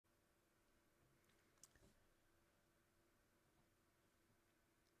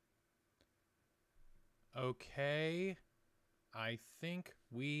Okay, I think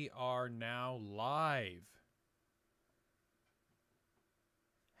we are now live.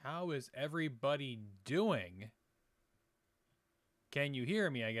 How is everybody doing? Can you hear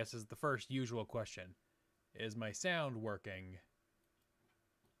me, I guess, is the first usual question. Is my sound working?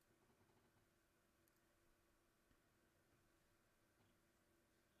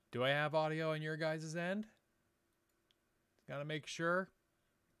 Do I have audio on your guys' end? Gotta make sure.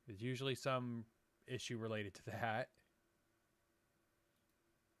 There's usually some issue related to that.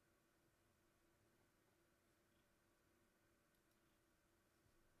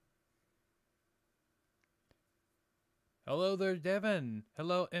 Hello there, Devin.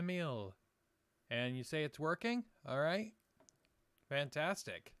 Hello, Emil. And you say it's working? All right.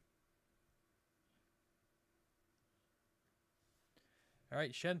 Fantastic. All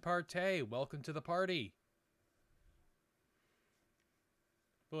right, Shen Partey, welcome to the party.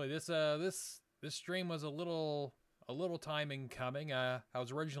 Boy, this stream was a little time in coming. I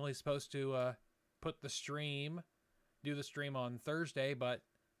was originally supposed to do the stream on Thursday, but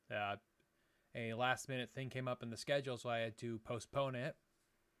a last minute thing came up in the schedule, so I had to postpone it.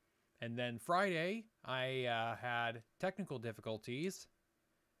 And then Friday, I had technical difficulties,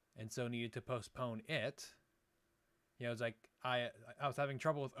 and so needed to postpone it. You know, it was like I was having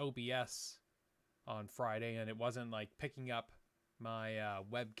trouble with OBS on Friday, and it wasn't like picking up my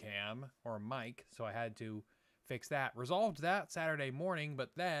webcam or mic, so I had to fix that. Resolved that Saturday morning, but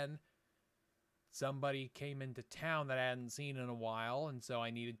then somebody came into town that I hadn't seen in a while, and so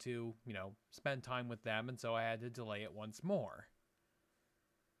I needed to, spend time with them, and so I had to delay it once more.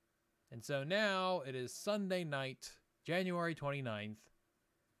 And so now it is Sunday night, January 29th,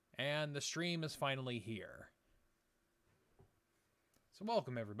 and the stream is finally here. So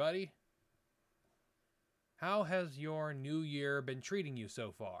welcome, everybody. How has your new year been treating you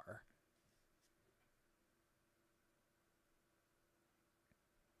so far?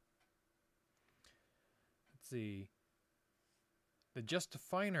 Let's see. The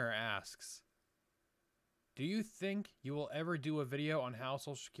Justifiner asks, do you think you will ever do a video on how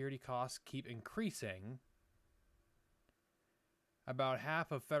Social Security costs keep increasing? About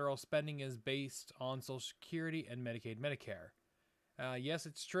half of federal spending is based on Social Security and Medicaid, Medicare. Yes,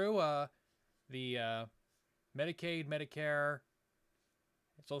 it's true. The Medicaid, Medicare,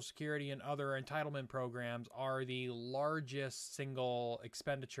 Social Security, and other entitlement programs are the largest single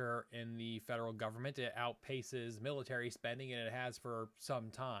expenditure in the federal government. It outpaces military spending, and it has for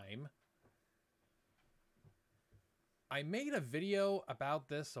some time. I made a video about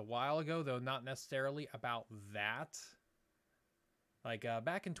this a while ago, though not necessarily about that. Like,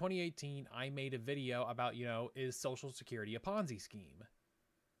 back in 2018, I made a video about, is Social Security a Ponzi scheme?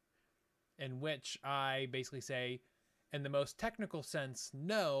 In which I basically say, in the most technical sense,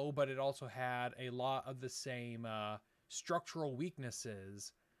 no, but it also had a lot of the same structural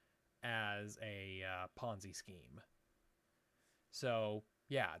weaknesses as a Ponzi scheme. So,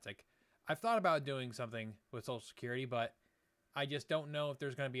 yeah, it's like, I've thought about doing something with Social Security, but I just don't know if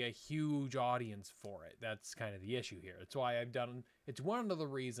there's going to be a huge audience for it. That's kind of the issue here. That's why it's one of the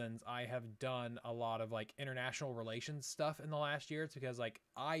reasons I have done a lot of like international relations stuff in the last year. It's because like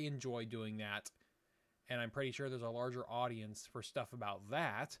I enjoy doing that, and I'm pretty sure there's a larger audience for stuff about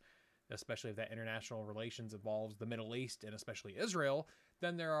that, especially if that international relations involves the Middle East and especially Israel.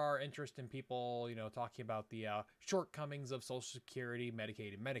 Then there are interest in people, talking about the shortcomings of Social Security,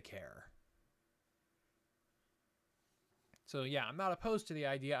 Medicaid, and Medicare. So yeah, I'm not opposed to the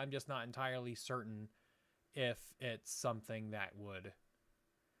idea. I'm just not entirely certain if it's something that would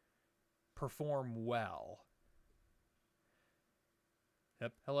perform well.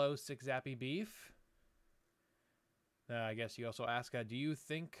 Yep. Hello, Six Zappy Beef. I guess you also ask, do you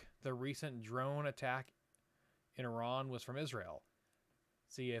think the recent drone attack in Iran was from Israel?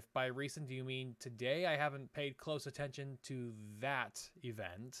 See, if by recent do you mean today? I haven't paid close attention to that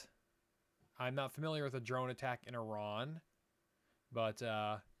event. I'm not familiar with a drone attack in Iran, but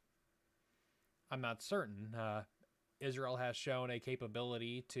I'm not certain. Israel has shown a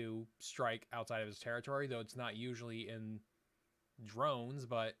capability to strike outside of its territory, though it's not usually in drones,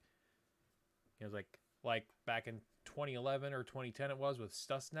 but like back in 2011 or 2010 it was with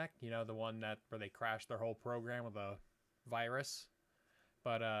Stuxnet, the one where they crashed their whole program with a virus.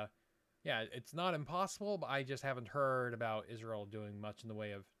 But yeah, it's not impossible, but I just haven't heard about Israel doing much in the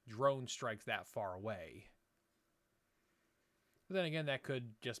way of drone strikes that far away. But then again, that could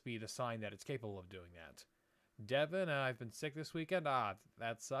just be the sign that it's capable of doing that. Devin, I've been sick this weekend.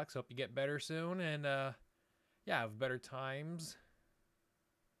 That sucks. Hope you get better soon, and yeah, have better times.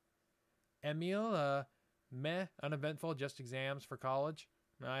 Emil, meh, uneventful, just exams for college.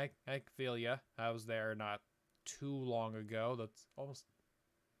 I feel ya. I was there not too long ago. That's almost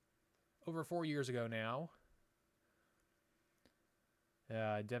over 4 years ago now.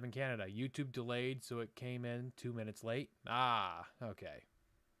 Devon, Canada. YouTube delayed, so it came in 2 minutes late. Ah, okay.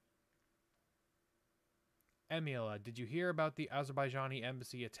 Emila, did you hear about the Azerbaijani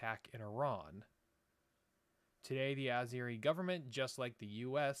embassy attack in Iran? Today, the Azeri government, just like the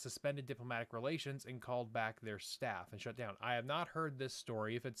U.S., suspended diplomatic relations and called back their staff and shut down. I have not heard this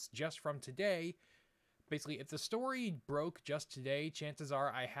story. If it's just from today, basically, if the story broke just today, chances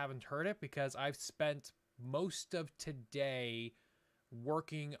are I haven't heard it because I've spent most of today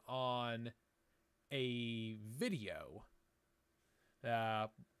working on a video.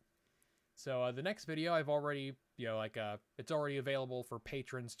 So the next video I've already, it's already available for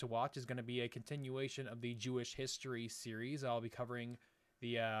patrons to watch, is going to be a continuation of the Jewish history series. I'll be covering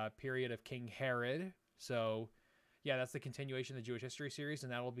the period of King Herod. So yeah, that's the continuation of the Jewish history series,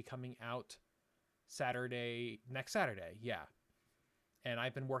 and that will be coming out next Saturday. Yeah. And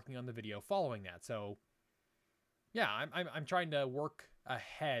I've been working on the video following that. So yeah, I'm trying to work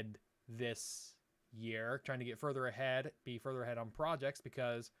ahead this year, trying to get further ahead, be further ahead on projects,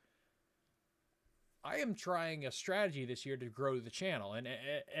 because I am trying a strategy this year to grow the channel, and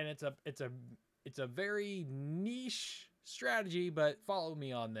it's a very niche strategy, but follow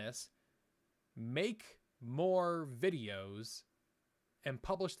me on this. Make more videos and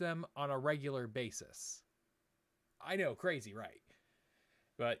publish them on a regular basis. I know, crazy, right?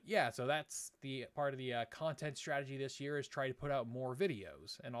 But yeah, so that's the part of the content strategy this year, is try to put out more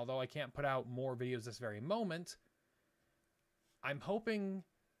videos. And although I can't put out more videos this very moment, I'm hoping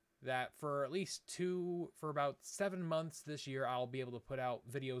that for about 7 months this year, I'll be able to put out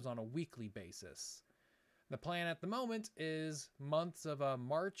videos on a weekly basis. The plan at the moment is months of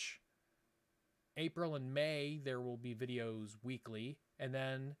March, April, and May, there will be videos weekly. And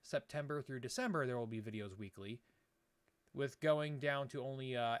then September through December, there will be videos weekly, with going down to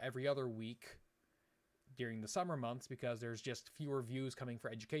only every other week during the summer months, because there's just fewer views coming for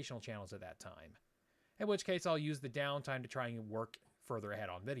educational channels at that time. In which case, I'll use the downtime to try and work further ahead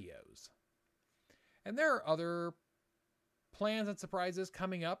on videos. And there are other plans and surprises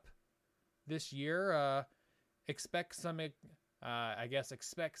coming up this year. Expect some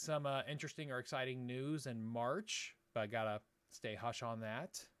interesting or exciting news in March, but I gotta stay hush on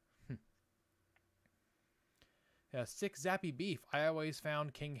that. 6 Zappy Beef. I always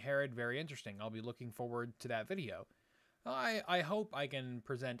found King Herod very interesting. I'll be looking forward to that video. I hope I can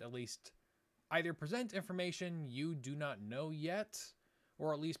either present information you do not know yet,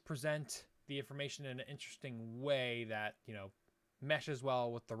 or at least present the information in an interesting way that, meshes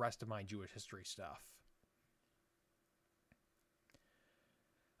well with the rest of my Jewish history stuff.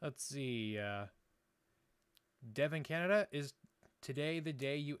 Let's see. Devon, Canada, is today the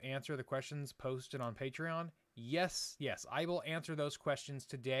day you answer the questions posted on Patreon? Yes, I will answer those questions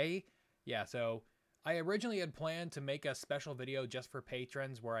today. Yeah, so I originally had planned to make a special video just for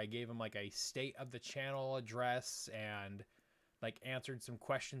patrons where I gave them like a state of the channel address and answered some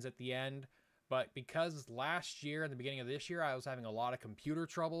questions at the end. But because last year and the beginning of this year, I was having a lot of computer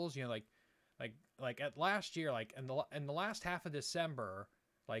troubles, at last year, in the last half of December,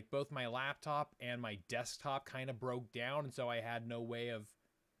 both my laptop and my desktop kind of broke down. And so I had no way of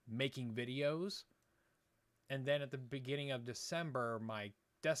making videos. And then at the beginning of December, my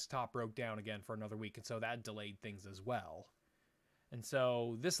desktop broke down again for another week, and so that delayed things as well. And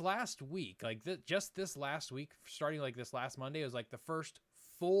so this last week, just this last week, starting this last Monday, was the first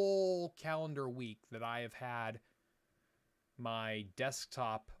full calendar week that I have had my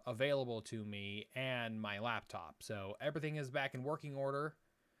desktop available to me and my laptop. So everything is back in working order,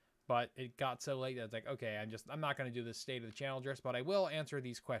 but it got so late that it's okay, I'm not going to do this state of the channel address, but I will answer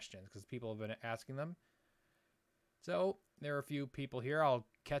these questions because people have been asking them. So there are a few people here. I'll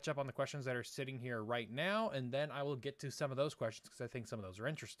catch up on the questions that are sitting here right now, and then I will get to some of those questions because I think some of those are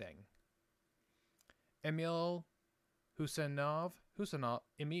interesting. Emil Husanov,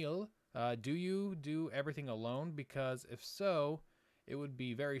 Emil, do you do everything alone? Because if so, it would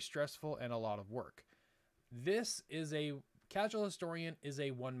be very stressful and a lot of work. Casual Historian is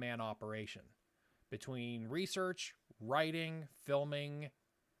a one-man operation. Between research, writing, filming,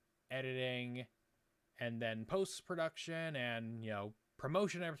 editing, and then post-production and,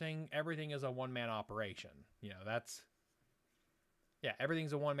 promotion, everything is a one-man operation.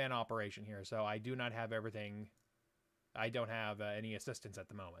 Everything's a one-man operation here. So I do not have everything. I don't have any assistance at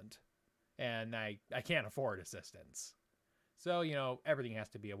the moment. And I can't afford assistance. So, everything has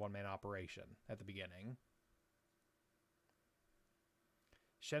to be a one-man operation at the beginning.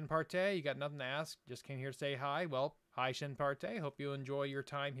 Shen Parte, you got nothing to ask? Just came here to say hi? Well, hi Shen Parte. Hope you enjoy your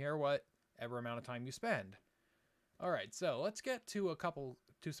time here, whatever amount of time you spend. Alright, so let's get to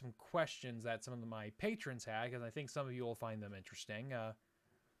some questions that some of my patrons had, because I think some of you will find them interesting.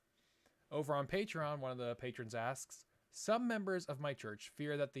 Over on Patreon, one of the patrons asks, some members of my church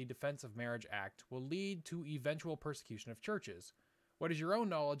fear that the Defense of Marriage Act will lead to eventual persecution of churches. What is your own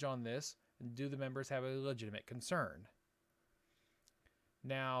knowledge on this, and do the members have a legitimate concern?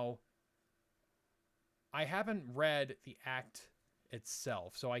 Now, I haven't read the act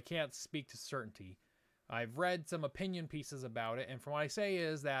itself, so I can't speak to certainty. I've read some opinion pieces about it, and from what I say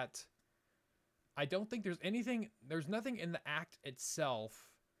is that I don't think there's nothing in the act itself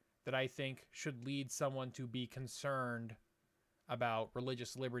that I think should lead someone to be concerned about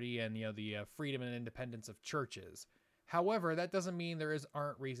religious liberty and, the freedom and independence of churches. However, that doesn't mean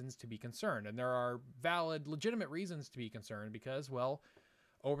aren't reasons to be concerned, and there are valid, legitimate reasons to be concerned because, well,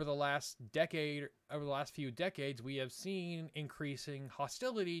 over the last few decades, we have seen increasing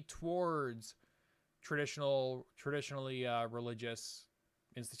hostility towards traditionally religious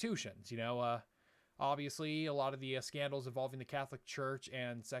institutions. Obviously, a lot of the scandals involving the Catholic Church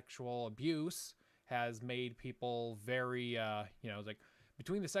and sexual abuse has made people very, like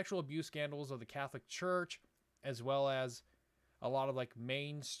between the sexual abuse scandals of the Catholic Church, as well as a lot of like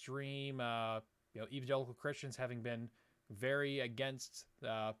mainstream, evangelical Christians having been very against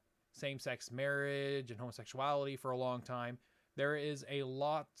same-sex marriage and homosexuality for a long time. There is a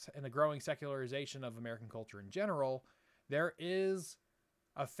lot in the growing secularization of American culture in general. There is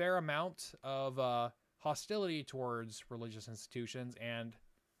a fair amount of hostility towards religious institutions, and,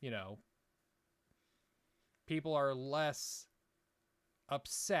 people are less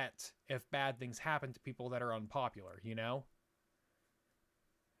upset if bad things happen to people that are unpopular,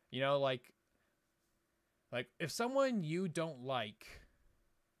 like if someone you don't like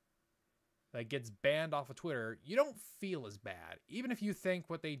gets banned off of Twitter, you don't feel as bad. Even if you think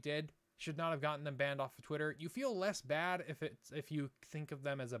what they did should not have gotten them banned off of Twitter, you feel less bad if you think of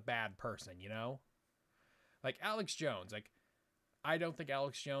them as a bad person, Like Alex Jones, I don't think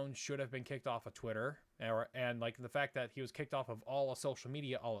Alex Jones should have been kicked off of Twitter, and the fact that he was kicked off of all of social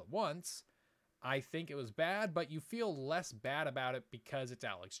media all at once, I think it was bad, but you feel less bad about it because it's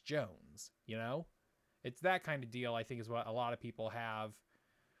Alex Jones, It's that kind of deal, I think, is what a lot of people have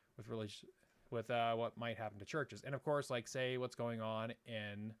with what might happen to churches. And of course, say what's going on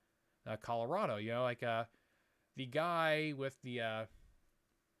in Colorado, the guy with the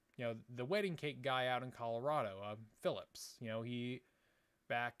wedding cake guy out in Colorado, Phillips, he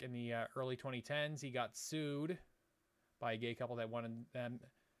back in the early 2010s, he got sued by a gay couple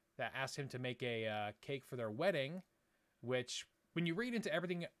that asked him to make a cake for their wedding, which when you read into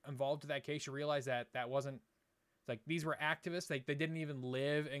everything involved in that case, you realize that wasn't, these were activists. They didn't even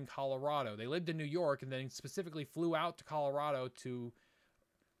live in Colorado. They lived in New York and then specifically flew out to Colorado to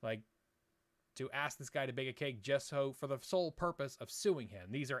ask this guy to bake a cake just for the sole purpose of suing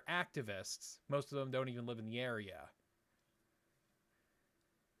him. These are activists. Most of them don't even live in the area.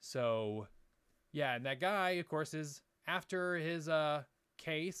 So, yeah, and that guy, of course, is after his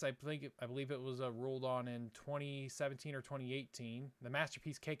case. I believe it was ruled on in 2017 or 2018. The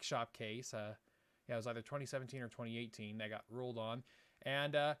Masterpiece Cake Shop case. It was either 2017 or 2018 that got ruled on.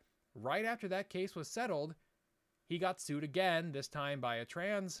 And right after that case was settled, he got sued again, this time by a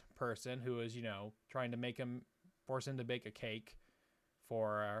trans person who was, trying to force him to bake a cake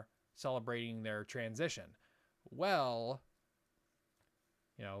for celebrating their transition. Well,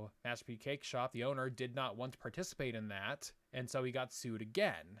 Masterpiece Cake Shop, the owner, did not want to participate in that, and so he got sued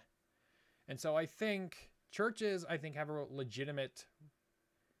again. And so I think churches, have a legitimate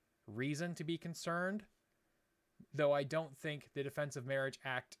reason to be concerned, though I don't think the Defense of Marriage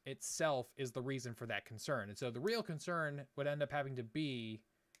Act itself is the reason for that concern. And so the real concern would end up having to be,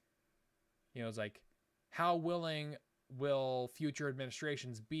 it's how willing will future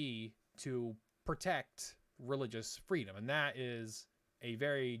administrations be to protect religious freedom? And that is a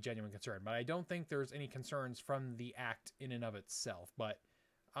very genuine concern. But I don't think there's any concerns from the act in and of itself. But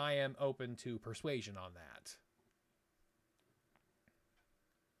I am open to persuasion on that.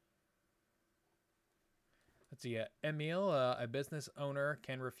 Let's see. Emil, a business owner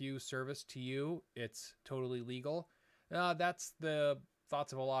can refuse service to you. It's totally legal. That's the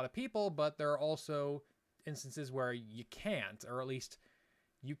thoughts of a lot of people, but there are also instances where you can't, or at least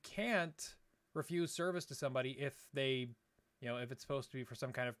you can't refuse service to somebody if they, if it's supposed to be for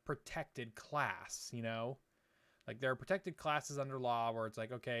some kind of protected class, there are protected classes under law where it's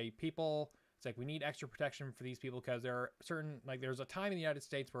okay, people, it's we need extra protection for these people because there are certain, there's a time in the United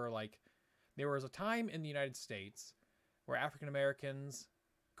States where there was a time in the United States where African Americans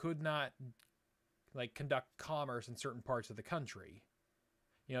could not like conduct commerce in certain parts of the country,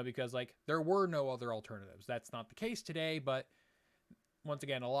 because like there were no other alternatives. That's not the case today, but once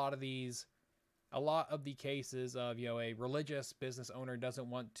again, a lot of the cases of, a religious business owner doesn't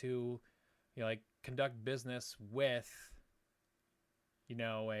want to, like conduct business with,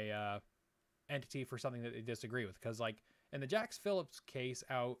 a entity for something that they disagree with. Because like in the Jax Phillips case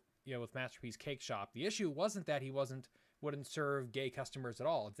out, with Masterpiece Cake Shop, the issue wasn't that he wouldn't serve gay customers at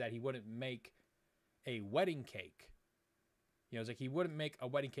all. It's that he wouldn't make a wedding cake. It's like he wouldn't make a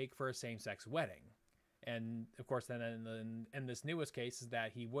wedding cake for a same-sex wedding. And of course, then in this newest case is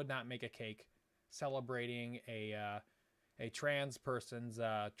that he would not make a cake celebrating a trans person's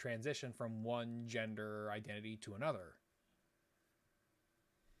transition from one gender identity to another.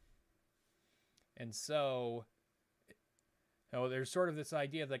 And so, there's sort of this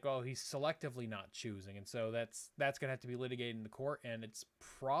idea of like, oh, he's selectively not choosing. And so that's going to have to be litigated in the court. And it's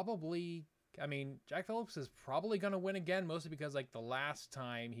probably, Jack Phillips is probably going to win again, mostly because like the last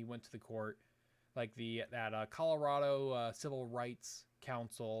time he went to the court, like that Colorado Civil Rights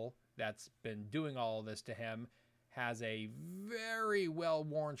Council that's been doing all of this to him has a very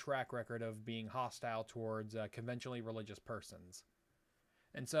well-worn track record of being hostile towards conventionally religious persons.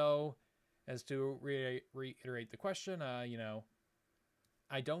 And so, as to reiterate the question, I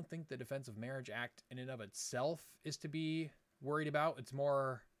don't think the Defense of Marriage Act in and of itself is to be worried about. It's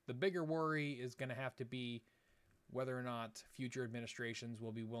more, the bigger worry is going to have to be whether or not future administrations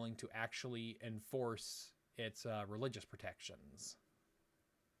will be willing to actually enforce its religious protections.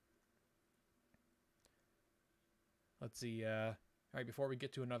 Let's see. All right, before we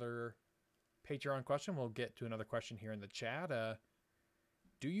get to another Patreon question, we'll get to another question here in the chat.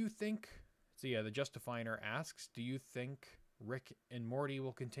 Do you think... So yeah, the Justifiner asks, do you think Rick and Morty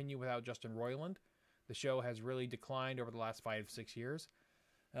will continue without Justin Roiland? The show has really declined over the last 5-6 years.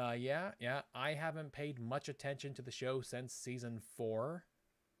 Yeah. I haven't paid much attention to the show since season 4.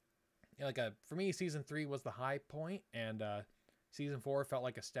 For me, season 3 was the high point, and season 4 felt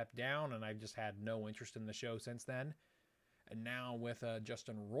like a step down, and I've just had no interest in the show since then. And now with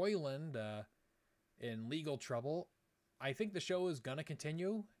Justin Roiland in legal trouble, I think the show is going to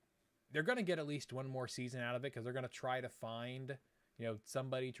continue. They're going to get at least one more season out of it because they're going to try to find,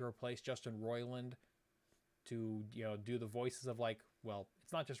 somebody to replace Justin Roiland to, do the voices of like, well,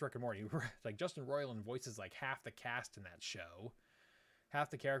 it's not just Rick and Morty. Like Justin Roiland voices like half the cast in that show.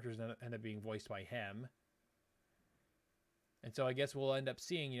 Half the characters end up being voiced by him. And so I guess we'll end up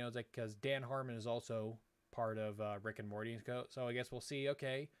seeing, it's like, because Dan Harmon is also part of Rick and Morty. So I guess we'll see,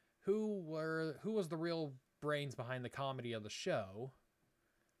 okay, who was the real brains behind the comedy of the show?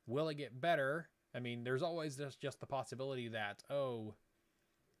 Will it get better? There's always just the possibility that,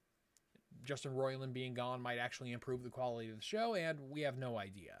 Justin Roiland being gone might actually improve the quality of the show, and we have no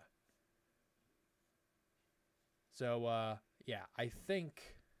idea. So, yeah, I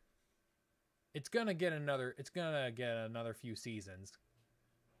think it's gonna get another few seasons.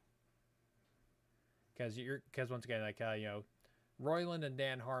 Because once again, like, Roiland and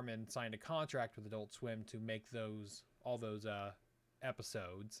Dan Harmon signed a contract with Adult Swim to make all those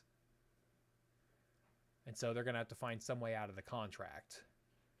episodes. And so they're going to have to find some way out of the contract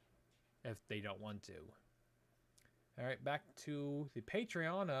if they don't want to. All right, back to the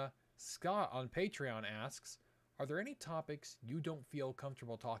Patreon. Scott on Patreon asks, are there any topics you don't feel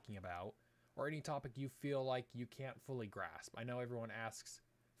comfortable talking about, or any topic you feel like you can't fully grasp? I know everyone asks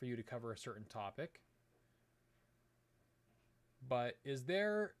for you to cover a certain topic, but is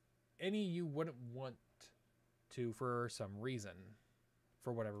there any you wouldn't want to for some reason?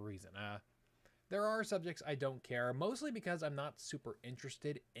 For whatever reason. There are subjects I don't care, mostly because I'm not super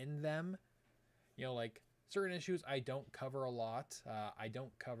interested in them. Like certain issues I don't cover a lot. I don't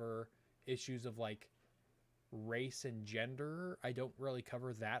cover issues of like race and gender. I don't really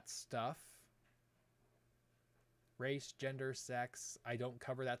cover that stuff. Race, gender, sex, I don't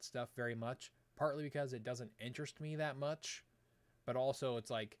cover that stuff very much. Partly because it doesn't interest me that much. But also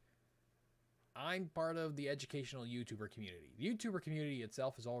it's like, I'm part of the educational YouTuber community. The YouTuber community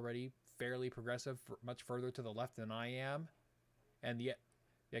itself is already fairly progressive, much further to the left than I am. And the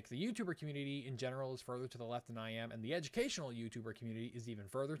YouTuber community in general is further to the left than I am. And the educational YouTuber community is even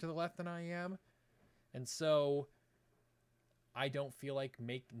further to the left than I am. And so I don't feel like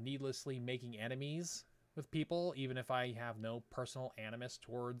needlessly making enemies with people, even if I have no personal animus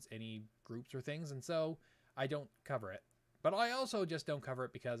towards any groups or things. And so I don't cover it. But I also just don't cover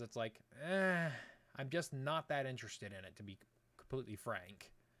it because it's like, I'm just not that interested in it, to be completely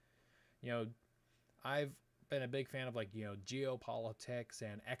frank. I've been a big fan of like, geopolitics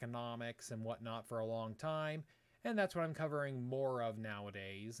and economics and whatnot for a long time. And that's what I'm covering more of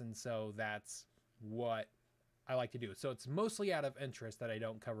nowadays. And so that's what I like to do. So it's mostly out of interest that I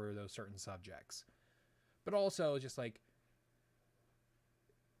don't cover those certain subjects. But also just like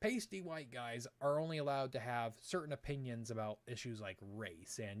pasty white guys are only allowed to have certain opinions about issues like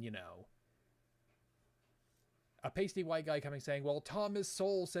race. And, you know, a pasty white guy coming saying, well, Thomas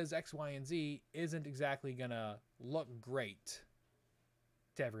Sowell says X, Y, and Z isn't exactly going to look great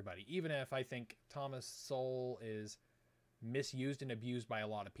to everybody. Even if I think Thomas Sowell is misused and abused by a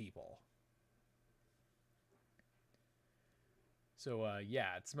lot of people. So,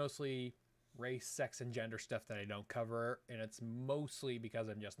 yeah, it's mostly race, sex, and gender stuff that I don't cover, and it's mostly because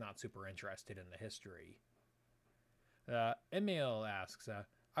I'm just not super interested in the history. Emil asks,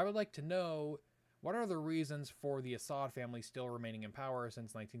 I would like to know what are the reasons for the Assad family still remaining in power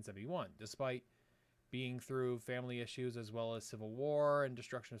since 1971, despite being through family issues as well as civil war and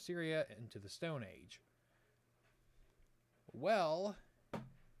destruction of Syria into the Stone Age? Well,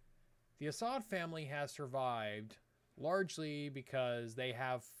 the Assad family has survived largely because they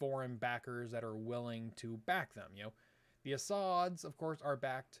have foreign backers that are willing to back them. You know, the Assads, of course, are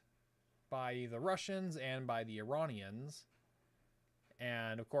backed by the Russians and by the Iranians.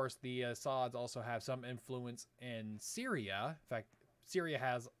 And, of course, the Assads also have some influence in Syria. In fact, Syria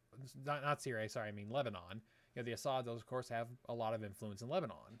has... Not Syria, sorry, I mean Lebanon. You know, the Assads, of course, have a lot of influence in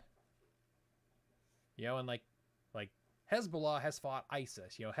Lebanon. You know, and like Hezbollah has fought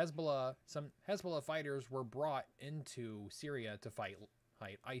ISIS. You know, some Hezbollah fighters were brought into Syria to fight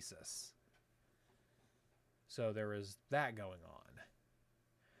ISIS. So there is that going on.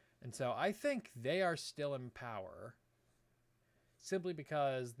 And so I think they are still in power simply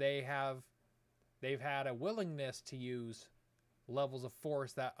because they've had a willingness to use levels of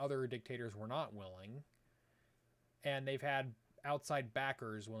force that other dictators were not willing, and they've had outside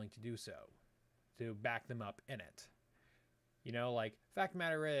backers willing to do so, to back them up in it. You know, like, fact of the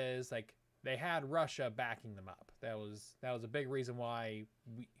matter is, like, they had Russia backing them up. That was a big reason why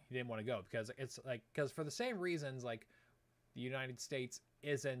we didn't want to go, because it's like, because for the same reasons, like, the United States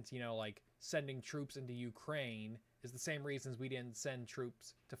isn't, you know, like, sending troops into Ukraine is the same reasons we didn't send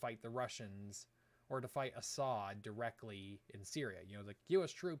troops to fight the Russians or to fight Assad directly in Syria. You know, the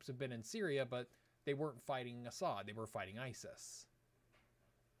U.S. troops have been in Syria, but they weren't fighting Assad. They were fighting ISIS.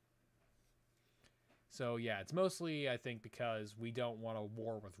 So, yeah, it's mostly, I think, because we don't want a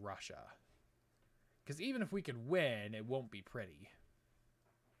war with Russia. Because even if we could win, it won't be pretty.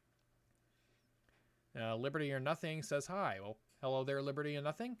 Liberty or Nothing says hi. Well, hello there, Liberty or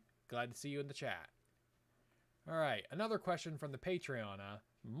Nothing. Glad to see you in the chat. All right, another question from the Patreon.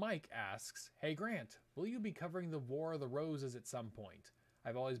 Mike asks, hey Grant, will you be covering the War of the Roses at some point?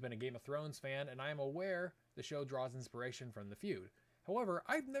 I've always been a Game of Thrones fan, and I am aware the show draws inspiration from the feud. However,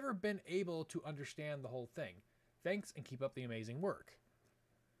 I've never been able to understand the whole thing. Thanks, and keep up the amazing work.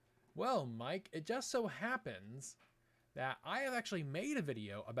 Well, Mike, it just so happens that I have actually made a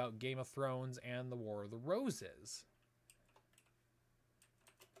video about Game of Thrones and the War of the Roses.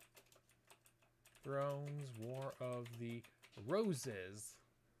 Thrones, War of the Roses.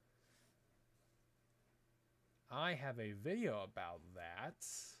 I have a video about that.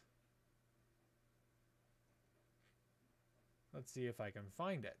 Let's see if I can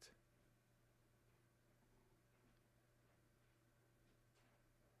find it.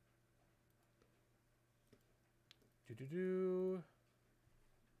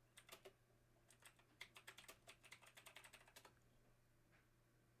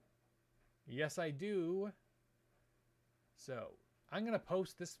 Yes, I do. So, I'm going to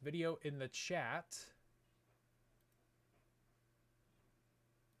post this video in the chat.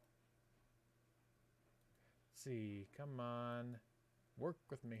 Let's see, come on. Work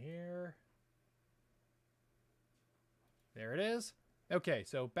with me here. There it is. Okay,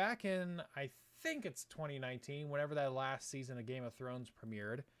 so back in, I think it's 2019, whenever that last season of Game of Thrones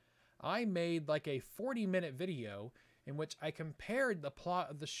premiered, I made like a 40-minute video in which I compared the plot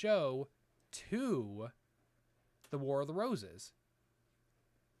of the show to the War of the Roses.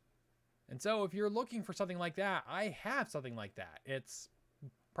 And so if you're looking for something like that, I have something like that. It's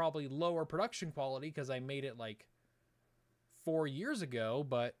probably lower production quality because I made it like 4 years ago,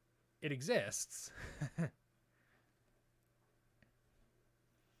 but it exists.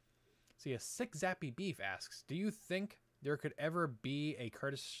 See, a Sick Zappy Beef asks, do you think there could ever be a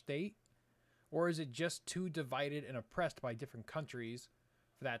Kurdish state? Or is it just too divided and oppressed by different countries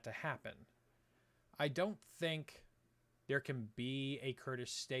for that to happen? I don't think there can be a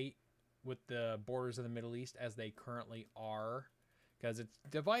Kurdish state with the borders of the Middle East as they currently are, because it's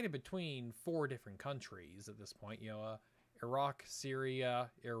divided between 4 different countries at this point. You know, Iraq,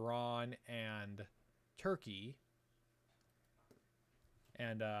 Syria, Iran, and Turkey.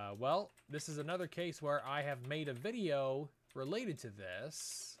 And, well, this is another case where I have made a video related to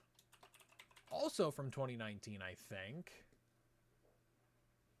this. Also from 2019, I think.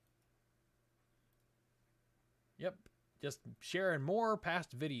 Yep, just sharing more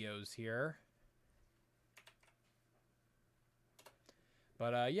past videos here.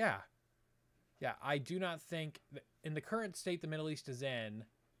 But, yeah. Yeah, I do not think, in the current state the Middle East is in,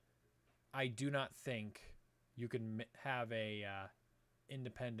 I do not think you can have a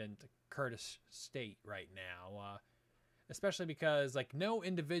independent Kurdish state right now. Especially because, like, no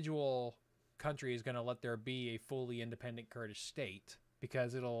individual country is going to let there be a fully independent Kurdish state.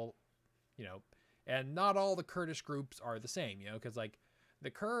 Because it'll, you know, and not all the Kurdish groups are the same, you know, because, like,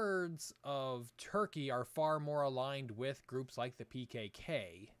 the Kurds of Turkey are far more aligned with groups like the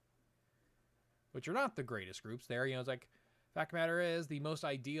PKK, which are not the greatest groups there. You know, it's like, fact of the matter is, the most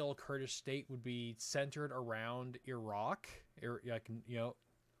ideal Kurdish state would be centered around Iraq, like, you know,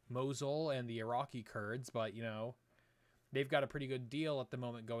 Mosul and the Iraqi Kurds, but, you know, they've got a pretty good deal at the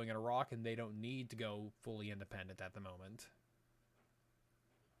moment going in Iraq, and they don't need to go fully independent at the moment.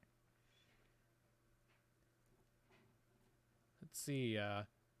 Let's see.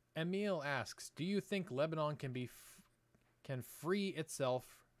 Emil asks, do you think Lebanon can free itself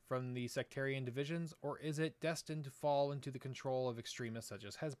from the sectarian divisions, or is it destined to fall into the control of extremists such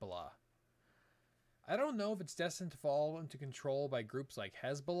as Hezbollah? I don't know if it's destined to fall into control by groups like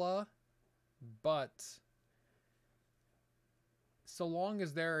Hezbollah, but so long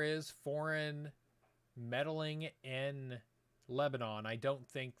as there is foreign meddling in Lebanon, I don't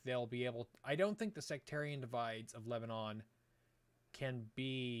think they'll be able... I don't think the sectarian divides of Lebanon can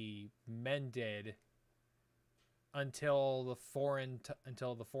be mended until the foreign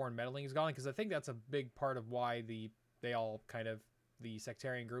meddling is gone, because I think that's a big part of why the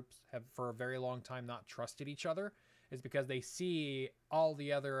sectarian groups have for a very long time not trusted each other, is because they see all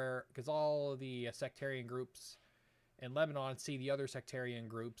the sectarian groups in Lebanon see the other sectarian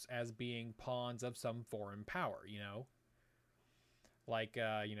groups as being pawns of some foreign power, you know, like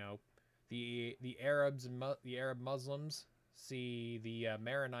you know, the Arabs and the Arab Muslims see the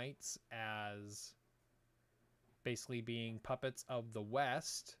Maronites as basically being puppets of the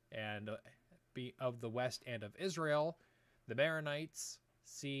West and of Israel. The Maronites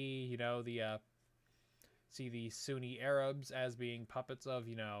see, you know, the Sunni Arabs as being puppets of,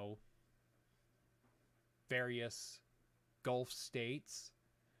 you know, various Gulf states,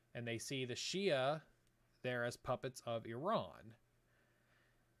 and they see the Shia there as puppets of Iran.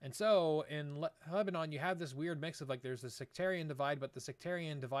 And so in Lebanon, you have this weird mix of, like, there's a sectarian divide, but the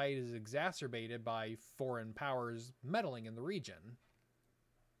sectarian divide is exacerbated by foreign powers meddling in the region.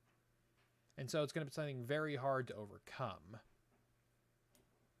 And so it's going to be something very hard to overcome.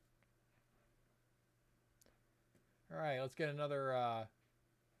 All right, let's get another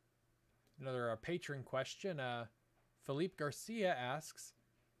patron question. Philippe Garcia asks,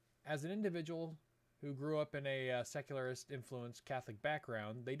 as an individual who grew up in a secularist-influenced Catholic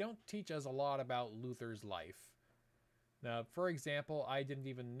background, they don't teach us a lot about Luther's life. Now, for example, I didn't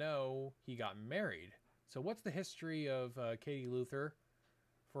even know he got married. So what's the history of Katie Luther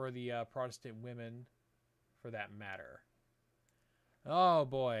for the Protestant women, for that matter? Oh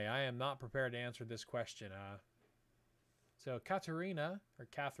boy, I am not prepared to answer this question. So Catherine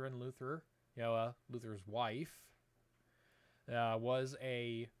Luther, you know, Luther's wife, was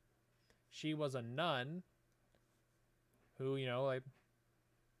a nun who, you know, like,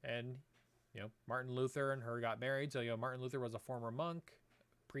 and, you know, Martin Luther and her got married. So, you know, Martin Luther was a former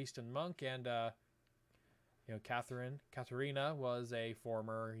priest and monk, and, you know, Katharina was a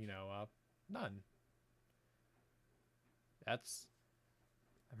former, you know, nun. I'm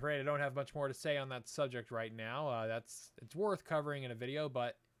afraid I don't have much more to say on that subject right now. It's worth covering in a video,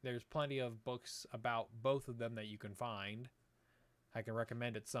 but there's plenty of books about both of them that you can find. I can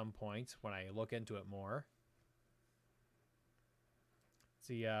recommend at some point when I look into it more.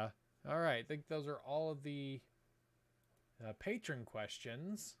 See, all right, I think those are all of the patron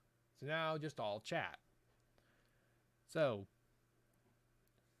questions. So now just all chat. So,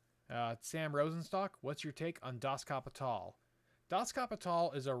 Sam Rosenstock, what's your take on Das Kapital? Das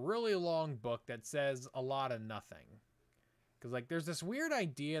Kapital is a really long book that says a lot of nothing. Because, like, there's this weird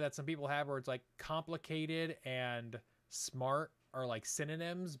idea that some people have where it's, like, complicated and smart are like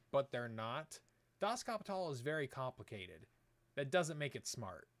synonyms, but they're not. Das Kapital is very complicated. That doesn't make it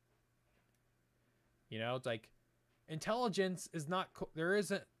smart. You know, it's like intelligence is not, there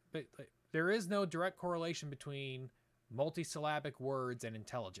is no direct correlation between multisyllabic words and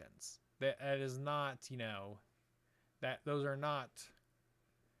intelligence. That is not, you know, those are not,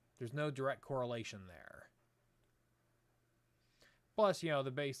 there's no direct correlation there. Plus,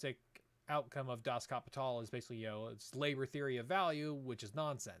 the basic outcome of Das Kapital is basically, it's labor theory of value, which is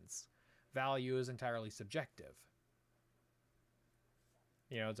nonsense. Value is entirely subjective.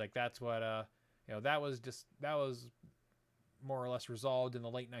 It's like that's what that was more or less resolved in the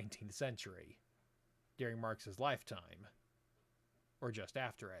late 19th century during Marx's lifetime, or just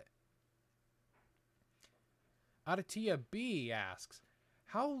after it. Aditya B asks,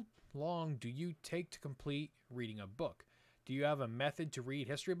 how long do you take to complete reading a book? Do you have a method to read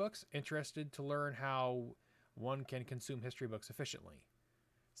history books? Interested to learn how one can consume history books efficiently.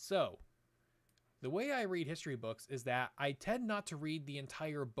 So, the way I read history books is that I tend not to read the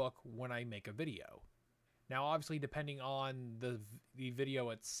entire book when I make a video. Now, obviously, depending on the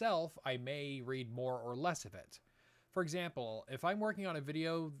video itself, I may read more or less of it. For example, if I'm working on a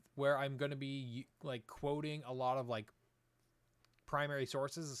video where I'm going to be like quoting a lot of like primary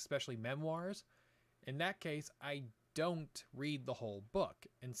sources, especially memoirs, in that case, I don't read the whole book.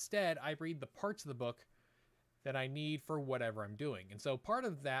 Instead, I read the parts of the book that I need for whatever I'm doing. And so part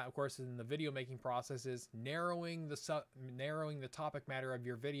of that, of course, in the video making process is narrowing the topic matter of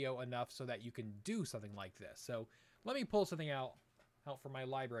your video enough so that you can do something like this. So let me pull something out from my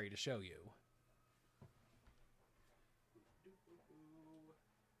library to show you.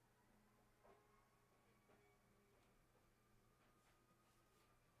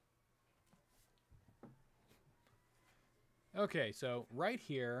 Okay, so right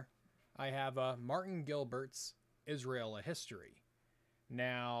here, I have Martin Gilbert's Israel, a History.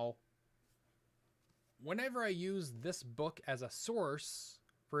 Now, whenever I use this book as a source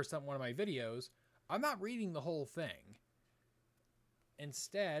for one of my videos, I'm not reading the whole thing.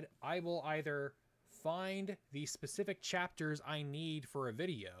 Instead, I will either find the specific chapters I need for a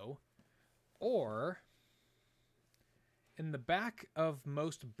video, or in the back of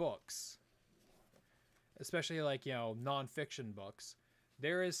most books, especially like, nonfiction books,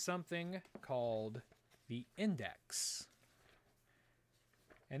 there is something called the index.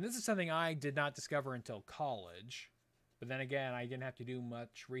 And this is something I did not discover until college. But then again, I didn't have to do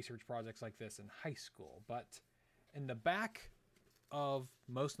much research projects like this in high school. But in the back of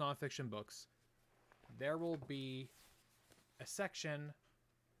most nonfiction books, there will be a section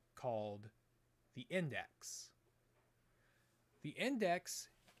called the index. The index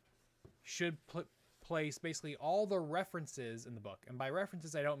should place basically all the references in the book. And by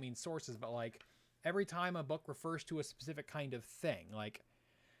references, I don't mean sources, but like every time a book refers to a specific kind of thing. Like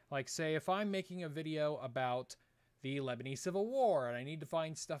say if I'm making a video about the Lebanese Civil War and I need to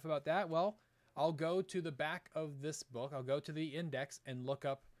find stuff about that, well, I'll go to the back of this book, I'll go to the index and look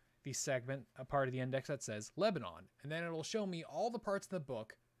up the segment, a part of the index that says Lebanon. And then it'll show me all the parts of the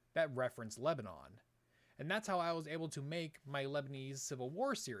book that reference Lebanon. And that's how I was able to make my Lebanese Civil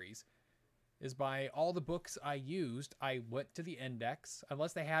War series, is by all the books I used, I went to the index.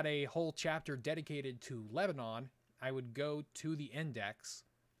 Unless they had a whole chapter dedicated to Lebanon, I would go to the index,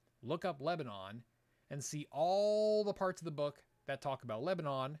 look up Lebanon, and see all the parts of the book that talk about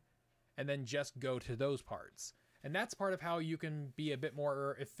Lebanon, and then just go to those parts. And that's part of how you can be a bit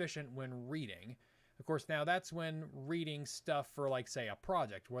more efficient when reading. Of course, now that's when reading stuff for, like, say, a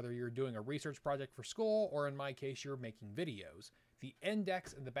project, whether you're doing a research project for school, or in my case, you're making videos. The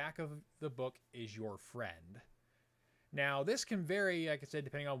index in the back of the book is your friend. Now, this can vary, like I said,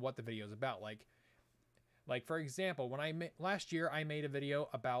 depending on what the video is about. Like for example, when last year I made a video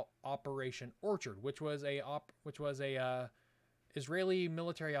about Operation Orchard, which was a Israeli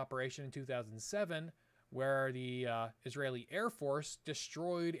military operation in 2007, where the Israeli Air Force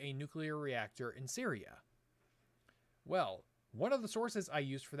destroyed a nuclear reactor in Syria. Well, one of the sources I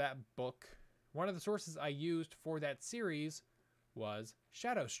used for that book, one of the sources I used for that series was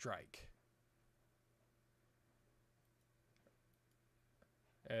Shadow Strike.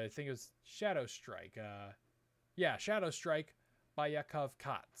 I think it was Shadow Strike. Yeah, Shadow Strike by Yaakov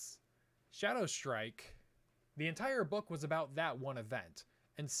Katz. Shadow Strike, the entire book was about that one event.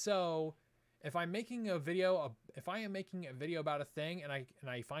 And so, if I am making a video about a thing and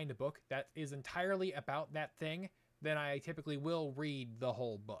I find a book that is entirely about that thing, then I typically will read the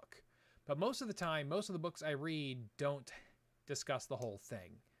whole book. But most of the time, most of the books I read don't discuss the whole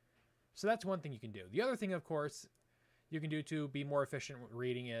thing. So that's one thing you can do. The other thing, of course, you can do to be more efficient with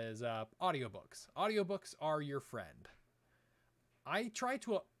reading is audiobooks. Audiobooks are your friend. If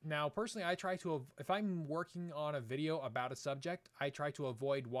I'm working on a video about a subject, I try to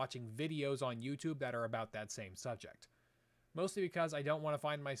avoid watching videos on YouTube that are about that same subject. Mostly because I don't want to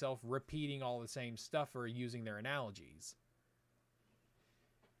find myself repeating all the same stuff or using their analogies.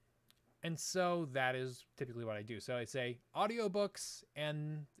 And so that is typically what I do. So I say audiobooks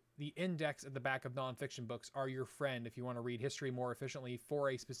and the index at the back of nonfiction books are your friend if you want to read history more efficiently for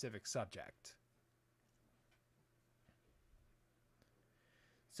a specific subject.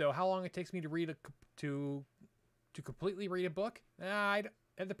 So how long it takes me to read to completely read a book?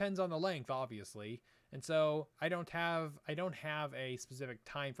 It depends on the length, obviously. And so I don't have a specific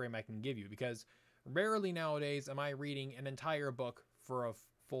time frame I can give you, because rarely nowadays am I reading an entire book for a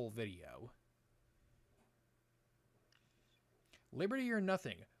full video. Liberty or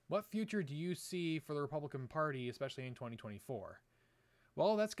nothing. What future do you see for the Republican Party, especially in 2024?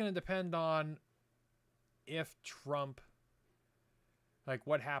 Well, that's going to depend on if Trump, like,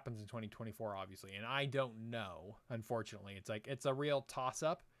 what happens in 2024, obviously. And I don't know, unfortunately. It's a real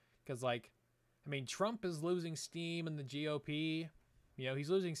toss-up, because, like, I mean, Trump is losing steam in the GOP. You know, he's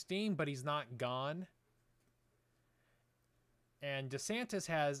losing steam, but he's not gone. And DeSantis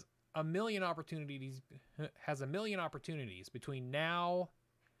has a million opportunities between now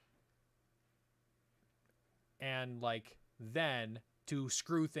and, like, then to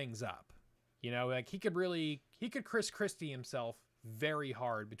screw things up. You know, like, he could Chris Christie himself very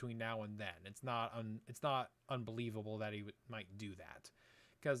hard between now and then. It's not unbelievable that he might do that,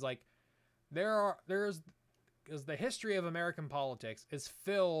 because, like, because the history of American politics is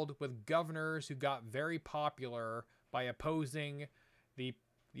filled with governors who got very popular by opposing the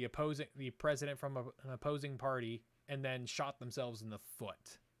president from an opposing party and then shot themselves in the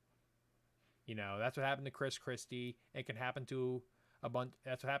foot. You know, that's what happened to Chris Christie. It can happen to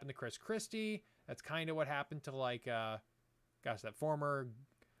that's what happened to Chris Christie. That's kind of what happened to, like, that former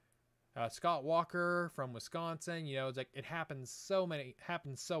Scott Walker from Wisconsin. You know, it's like it happens so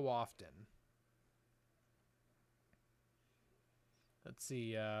often. Let's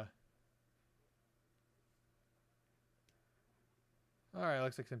see. All right,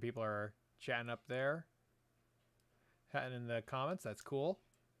 looks like some people are chatting up there. Chatting in the comments. That's cool.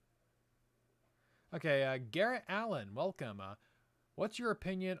 Okay, Garrett Allen, welcome. What's your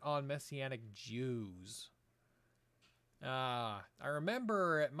opinion on Messianic Jews? I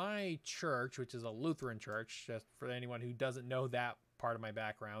remember at my church, which is a Lutheran church, just for anyone who doesn't know that part of my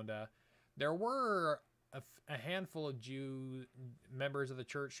background, there were a handful of members of the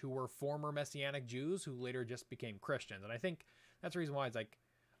church who were former Messianic Jews who later just became Christians. And I think that's the reason why. It's like,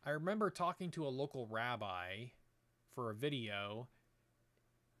 I remember talking to a local rabbi for a video,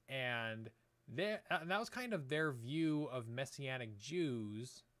 and that was kind of their view of Messianic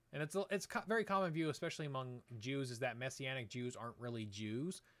Jews. And it's very common view, especially among Jews, is that Messianic Jews aren't really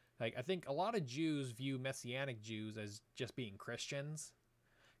Jews. Like, I think a lot of Jews view Messianic Jews as just being Christians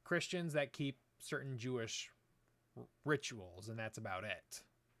that keep certain Jewish rituals, and that's about it.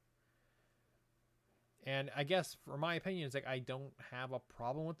 And I guess, for my opinion, it's like, I don't have a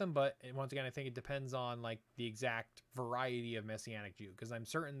problem with them, but once again, I think it depends on, like, the exact variety of Messianic Jew, because I'm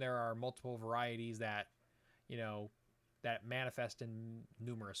certain there are multiple varieties that, you know, that manifest in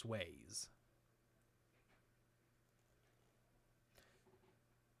numerous ways.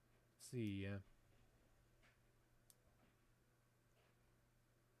 Let's see.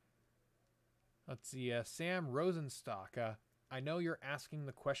 Let's see. Sam Rosenstock. I know you're asking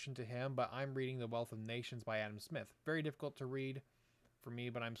the question to him, but I'm reading The Wealth of Nations by Adam Smith. Very difficult to read for me,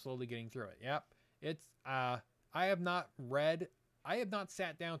 but I'm slowly getting through it. Yep. It's I have not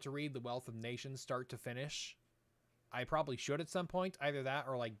sat down to read The Wealth of Nations start to finish. I probably should at some point, either that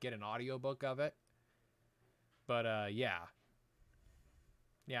or, like, get an audiobook of it. But yeah.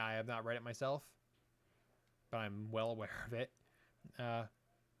 Yeah, I have not read it myself, but I'm well aware of it.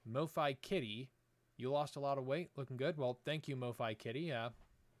 MoFi Kitty, you lost a lot of weight, looking good. Well, thank you, MoFi Kitty.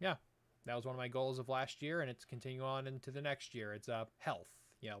 Yeah, that was one of my goals of last year, and it's continuing on into the next year. It's health.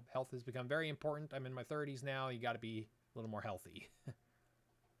 You know, health has become very important. I'm in my 30s now. You got to be a little more healthy.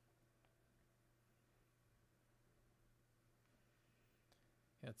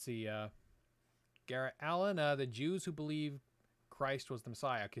 Let's see. Garrett Allen, the Jews who believe Christ was the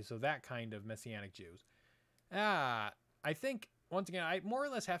Messiah. Okay, so that kind of Messianic Jews. I think, once again, I more or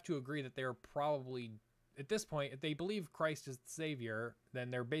less have to agree that they're probably, at this point, if they believe Christ is the Savior, then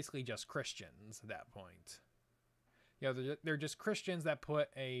they're basically just Christians at that point. You know, they're just Christians that put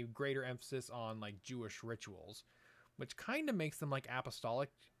a greater emphasis on, like, Jewish rituals, which kind of makes them like apostolic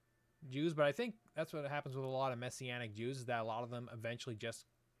Jews. But I think that's what happens with a lot of Messianic Jews, is that a lot of them eventually just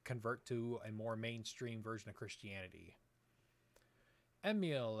convert to a more mainstream version of Christianity.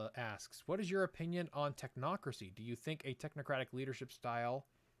 Emil asks, what is your opinion on technocracy? Do you think a technocratic leadership style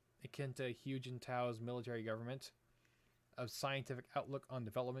akin to Hu Jintao's military government of scientific outlook on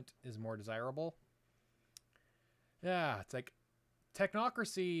development is more desirable? Yeah, it's like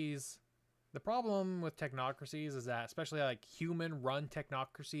technocracies The problem with technocracies is that, especially like human-run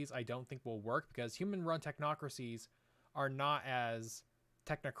technocracies, I don't think will work, because human-run technocracies are not as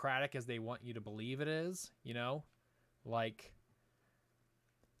technocratic as they want you to believe it is, you know? Like,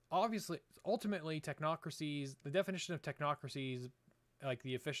 obviously, ultimately, technocracies, the definition of technocracies, like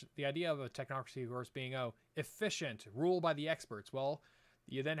the idea of a technocracy, of course, being, oh, efficient, ruled by the experts. Well,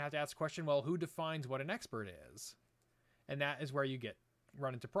 you then have to ask the question, well, who defines what an expert is? And that is where you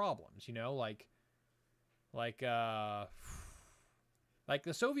run into problems, you know, like the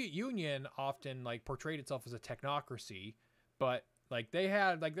Soviet Union often like portrayed itself as a technocracy, but like they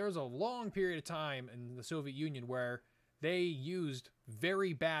had like there was a long period of time in the Soviet Union where they used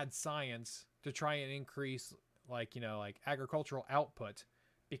very bad science to try and increase like, you know, like agricultural output,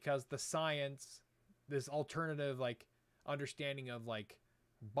 because the science, this alternative like understanding of like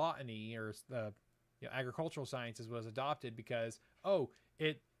botany or the, you know, agricultural sciences was adopted because, oh,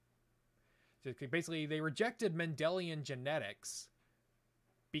 it basically they rejected Mendelian genetics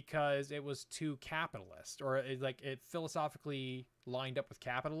because it was too capitalist, or it philosophically lined up with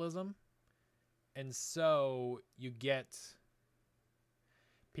capitalism. And so you get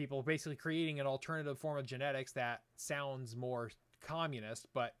people basically creating an alternative form of genetics that sounds more communist,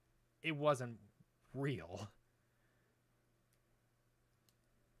 but it wasn't real.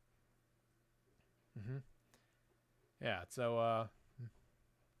 Mm-hmm. Yeah, so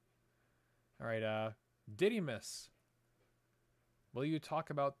all right, Didymus, will you talk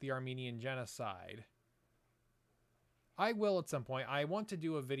about the Armenian genocide? I will at some point. I want to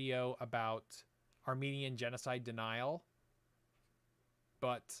do a video about Armenian genocide denial,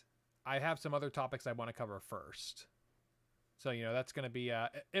 but I have some other topics I want to cover first. So, you know, that's going to be,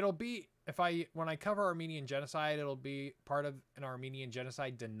 it'll be, when I cover Armenian genocide, it'll be part of an Armenian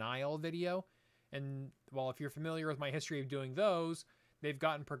genocide denial video. And, well, if you're familiar with my history of doing those, they've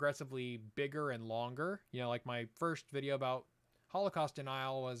gotten progressively bigger and longer. You know, like my first video about Holocaust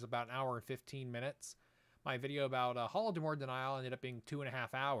denial was about an hour and 15 minutes. My video about Holodomor denial ended up being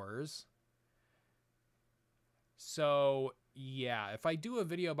 2.5 hours. So, yeah, if I do a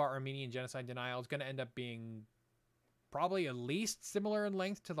video about Armenian genocide denial, it's going to end up being probably at least similar in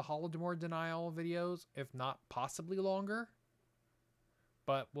length to the Holodomor denial videos, if not possibly longer.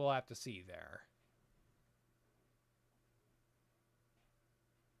 But we'll have to see there.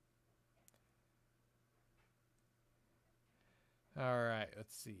 All right,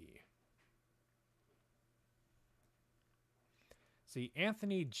 let's see. See,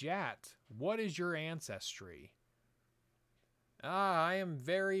 Anthony Jatt, what is your ancestry? I am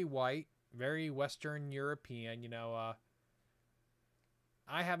very white, very Western European. You know,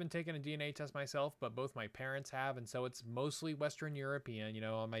 I haven't taken a DNA test myself, but both my parents have, and so it's mostly Western European. You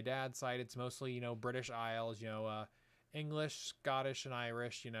know, on my dad's side, it's mostly, you know, British Isles, you know, English, Scottish, and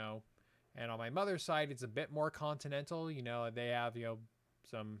Irish, you know. And on my mother's side, it's a bit more continental. You know, they have, you know,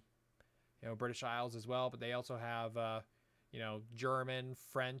 some, you know, British Isles as well, but they also have, you know, German,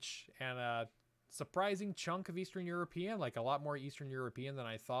 French, and a surprising chunk of Eastern European, like a lot more Eastern European than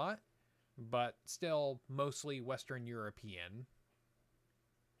I thought, but still mostly Western European.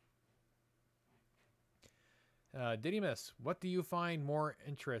 Didymus, what do you find more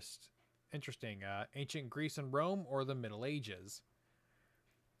interesting? Ancient Greece and Rome or the Middle Ages?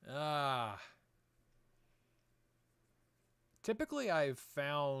 Typically I've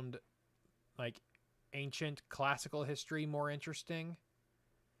found like ancient classical history more interesting,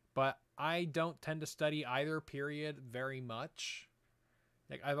 but I don't tend to study either period very much.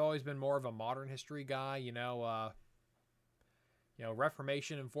 Like I've always been more of a modern history guy, you know,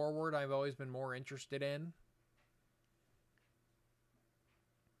 Reformation and forward I've always been more interested in.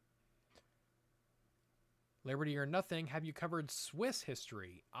 Liberty or Nothing, have you covered Swiss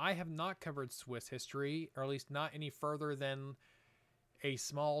history? I have not covered Swiss history, or at least not any further than a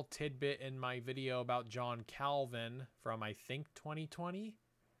small tidbit in my video about John Calvin from, I think, 2020.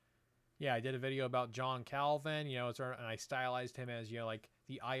 Yeah, I did a video about John Calvin, you know, and I stylized him as, you know, like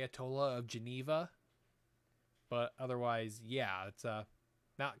the Ayatollah of Geneva. But otherwise, yeah, it's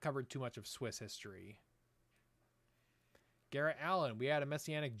not covered too much of Swiss history. Garrett Allen, we had a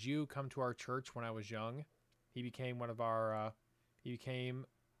Messianic Jew come to our church when I was young. He became one of our, he became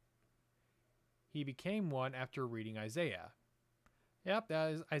one after reading Isaiah. Yep,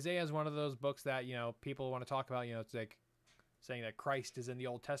 Isaiah is one of those books that, you know, people want to talk about. You know, it's like saying that Christ is in the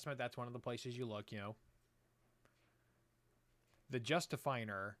Old Testament. That's one of the places you look, you know. The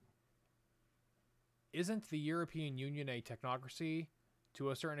Justifiner. Isn't the European Union a technocracy to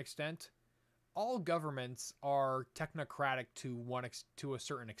a certain extent? All governments are technocratic to a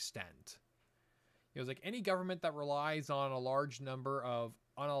certain extent. It was like any government that relies on a large number of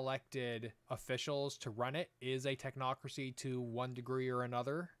unelected officials to run it is a technocracy to one degree or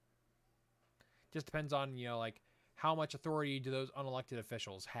another. Just depends on, like how much authority do those unelected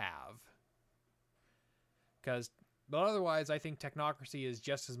officials have. But otherwise, I think technocracy is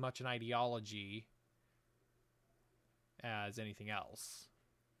just as much an ideology as anything else.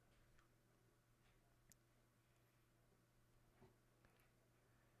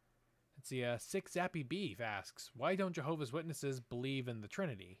 Let's see, Six Zappy Beef asks, why don't Jehovah's Witnesses believe in the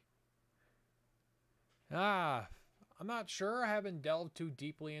Trinity? I'm not sure. I haven't delved too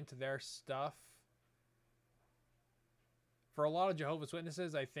deeply into their stuff. For a lot of Jehovah's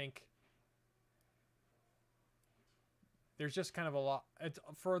Witnesses, I think there's just kind of a lot.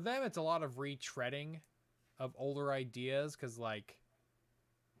 For them, it's a lot of retreading of older ideas, because like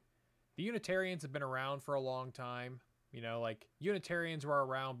the Unitarians have been around for a long time. Like Unitarians were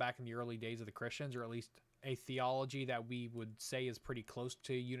around back in the early days of the Christians, or at least a theology that we would say is pretty close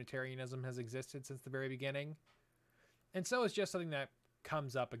to Unitarianism has existed since the very beginning. And so it's just something that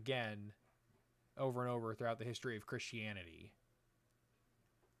comes up again over and over throughout the history of Christianity.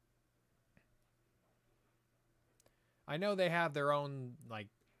 I know they have their own like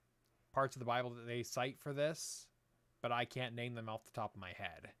parts of the Bible that they cite for this, but I can't name them off the top of my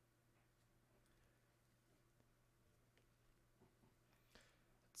head.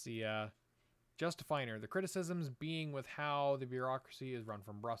 Let's see, Justifiner, the criticisms being with how the bureaucracy is run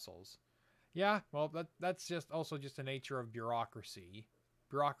from Brussels. Yeah, well, that's just also just the nature of bureaucracy.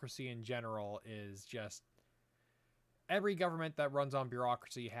 Bureaucracy in general is just every government that runs on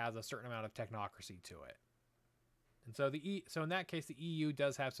bureaucracy has a certain amount of technocracy to it. And so so in that case, the EU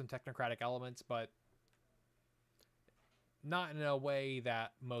does have some technocratic elements, but not in a way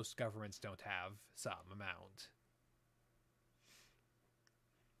that most governments don't have some amount.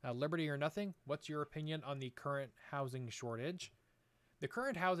 Liberty or Nothing, what's your opinion on the current housing shortage? The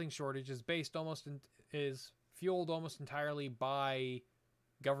current housing shortage is is fueled almost entirely by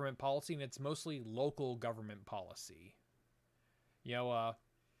government policy, and it's mostly local government policy.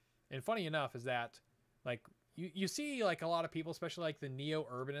 And funny enough is that, like, you see like a lot of people, especially like the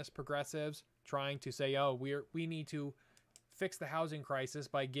neo-urbanist progressives, trying to say, oh, we need to fix the housing crisis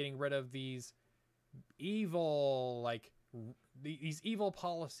by getting rid of these evil these evil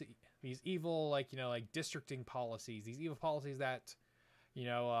policy, these evil like districting policies, these evil policies that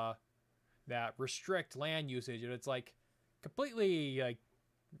that restrict land usage. And it's like completely like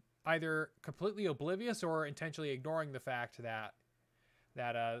either completely oblivious or intentionally ignoring the fact that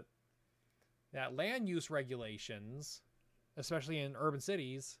land use regulations, especially in urban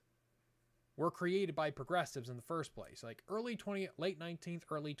cities, were created by progressives in the first place. Like late 19th,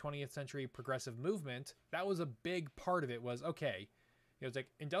 early 20th century progressive movement, that was a big part of it. Was okay, it was like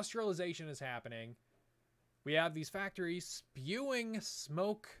industrialization is happening. We have these factories spewing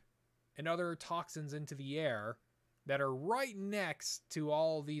smoke and other toxins into the air that are right next to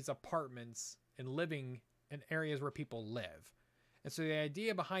all these apartments and living in areas where people live. And so the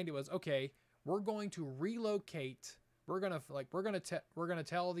idea behind it was, okay, we're going to relocate. We're gonna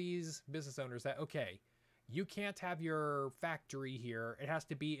tell these business owners that, okay, you can't have your factory here. It has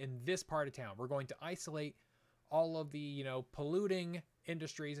to be in this part of town. We're going to isolate all of the polluting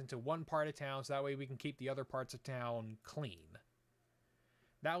industries into one part of town, so that way we can keep the other parts of town clean.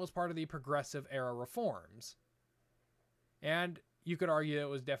 That was part of the progressive era reforms, and you could argue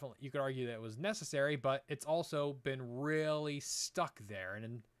that it was necessary, but it's also been really stuck there,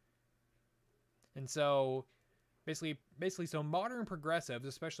 and so. Basically, so modern progressives,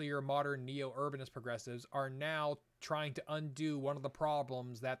 especially your modern neo-urbanist progressives, are now trying to undo one of the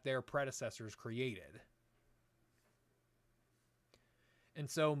problems that their predecessors created. And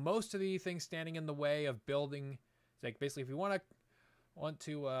so most of the things standing in the way of building, like basically if you want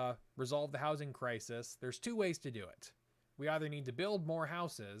to resolve the housing crisis, there's two ways to do it. We either need to build more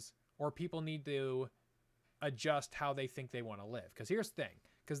houses, or people need to adjust how they think they want to live. Because here's the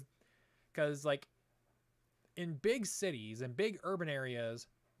thing, because like, in big cities and big urban areas,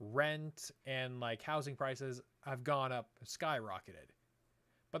 rent and like housing prices have gone up, skyrocketed.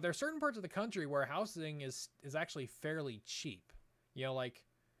 But there are certain parts of the country where housing is actually fairly cheap. Like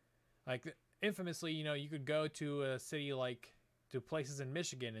infamously, you could go to a city to places in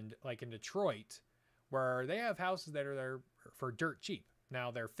Michigan and like in Detroit, where they have houses that are there for dirt cheap.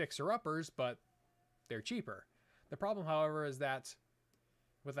 Now they're fixer-uppers, but they're cheaper. The problem, however, is that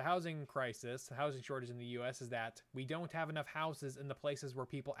with the housing crisis, the housing shortage in the US, is that we don't have enough houses in the places where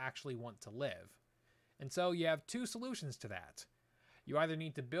people actually want to live. And so you have two solutions to that. You either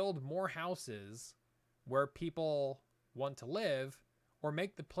need to build more houses where people want to live, or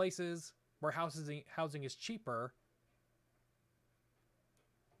make the places where housing is cheaper,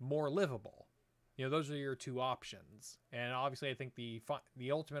 more livable. You know, those are your two options. And obviously I think the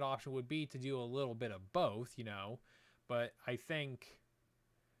ultimate option would be to do a little bit of both, you know, but I think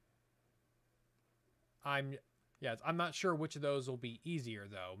I'm not sure which of those will be easier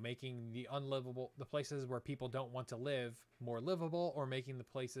though, making the places where people don't want to live more livable, or making the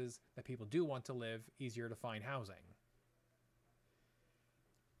places that people do want to live easier to find housing.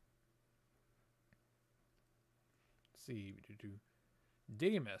 Let's see.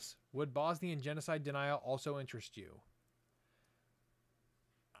 Didymus, would Bosnian genocide denial also interest you?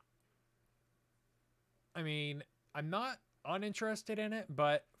 I mean, I'm not uninterested in it,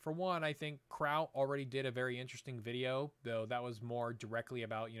 but for one, I think Kraut already did a very interesting video, though that was more directly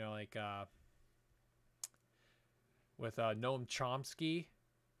about, you know, like with Noam Chomsky.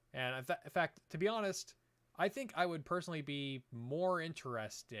 And in fact, to be honest, I think I would personally be more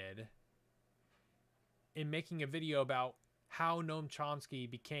interested in making a video about how Noam Chomsky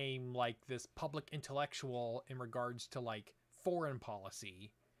became like this public intellectual in regards to like foreign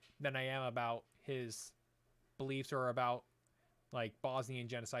policy than I am about his beliefs or about like Bosnian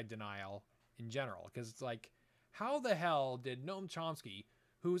genocide denial in general. Because it's like, how the hell did Noam Chomsky,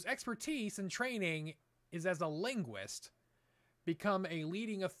 whose expertise and training is as a linguist, become a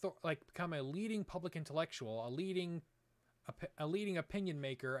leading public intellectual, a leading opinion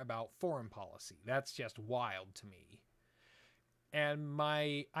maker about foreign policy? That's just wild to me. And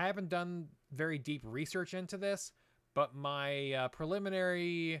I haven't done very deep research into this, but my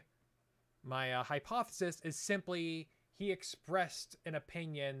hypothesis is simply he expressed an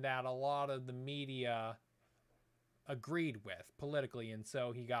opinion that a lot of the media agreed with politically, and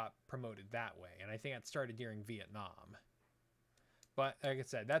so he got promoted that way. And I think it started during Vietnam. But like I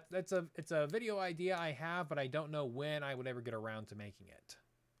said, it's a video idea I have, but I don't know when I would ever get around to making it.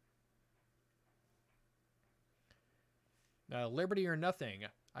 Liberty or Nothing.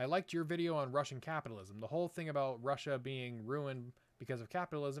 I liked your video on Russian capitalism. The whole thing about Russia being ruined because of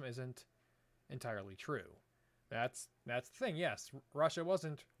capitalism isn't entirely true. That's the thing. Yes, Russia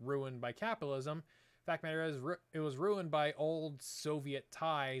wasn't ruined by capitalism. Fact matter is, it was ruined by old Soviet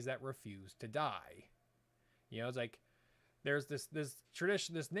ties that refused to die. You know, it's like there's this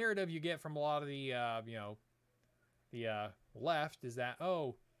tradition, this narrative you get from a lot of the left is that,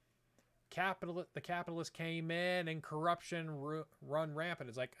 oh, the capitalists came in and corruption run rampant.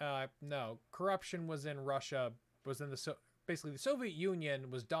 It's like, no, corruption was in Russia, basically the Soviet Union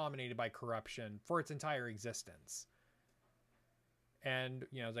was dominated by corruption for its entire existence. And,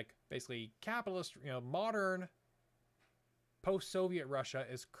 you know, it's like basically capitalist, you know, modern post-Soviet Russia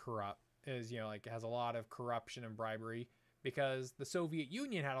is corrupt, has a lot of corruption and bribery, because the Soviet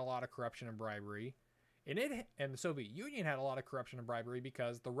Union had a lot of corruption and bribery. And the Soviet Union had a lot of corruption and bribery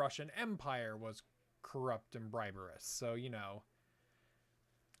because the Russian Empire was corrupt and briberous. So, you know,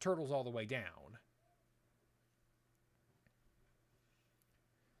 turtles all the way down.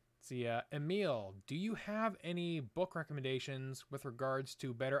 Let's see, Emil, do you have any book recommendations with regards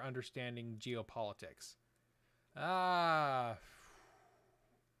to better understanding geopolitics?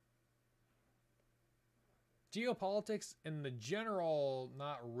 Geopolitics in the general,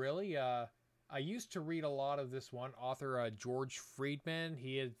 not really. I used to read a lot of this one author, George Friedman.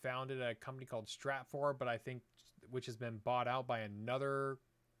 He had founded a company called Stratfor, but I think which has been bought out by another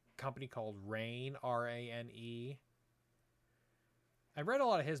company called Rain, R-A-N-E. I read a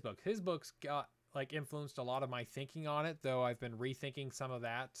lot of his books. His books got influenced a lot of my thinking on it, though I've been rethinking some of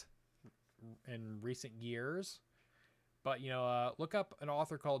that in recent years. But, you know, look up an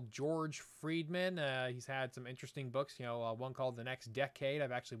author called George Friedman. He's had some interesting books, you know, one called The Next Decade.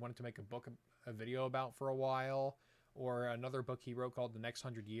 I've actually wanted to make a video about for a while, or another book he wrote called The Next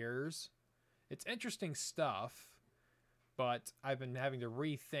 100 Years. It's interesting stuff, but I've been having to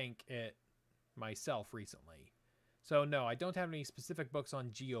rethink it myself recently. So no, I don't have any specific books on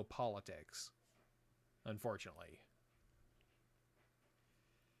geopolitics, unfortunately.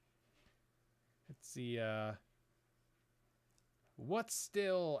 Let's see, What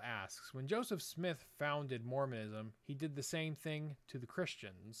Still asks, when Joseph Smith founded Mormonism, he did the same thing to the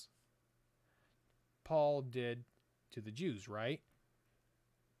Christians Paul did to the Jews, right?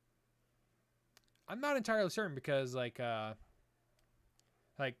 I'm not entirely certain, because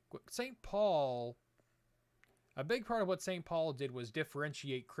St. Paul, a big part of what St. Paul did was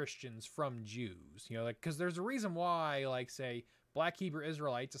differentiate Christians from Jews, you know, because there's a reason why, say, Black Hebrew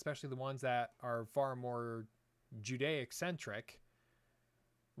Israelites, especially the ones that are far more Judaic-centric,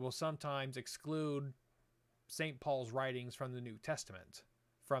 will sometimes exclude St. Paul's writings from the New Testament,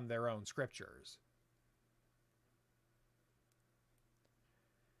 from their own scriptures.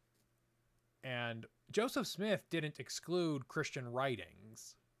 And Joseph Smith didn't exclude Christian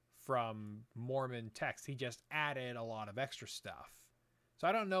writings from Mormon texts. He just added a lot of extra stuff. So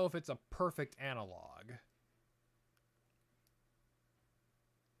I don't know if it's a perfect analog.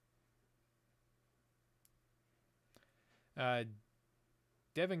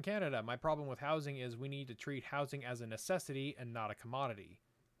 Devin Canada, my problem with housing is we need to treat housing as a necessity and not a commodity.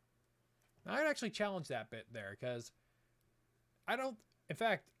 Now, I'd actually challenge that bit there, because in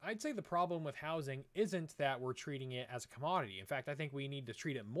fact, I'd say the problem with housing isn't that we're treating it as a commodity. In fact, I think we need to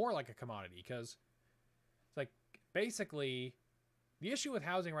treat it more like a commodity, because it's like, basically, the issue with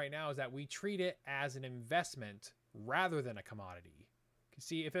housing right now is that we treat it as an investment rather than a commodity.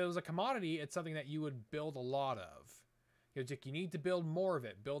 See, if it was a commodity, it's something that you would build a lot of. It's like, you need to build more of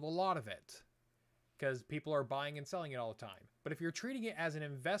it, build a lot of it, because people are buying and selling it all the time. But if you're treating it as an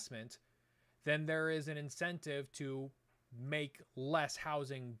investment, then there is an incentive to make less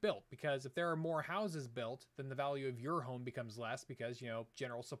housing built, because if there are more houses built, then the value of your home becomes less, because,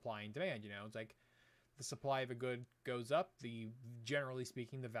 general supply and demand, it's like the supply of a good goes up, generally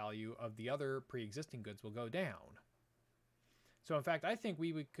speaking, the value of the other pre-existing goods will go down. So in fact, I think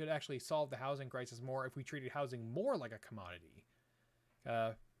we could actually solve the housing crisis more if we treated housing more like a commodity.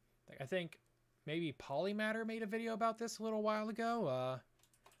 I think maybe Polymatter made a video about this a little while ago.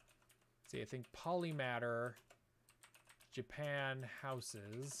 Let's see, I think Polymatter, Japan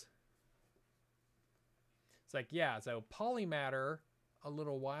houses. It's like, yeah, so Polymatter a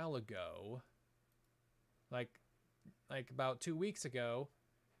little while ago, like about 2 weeks ago,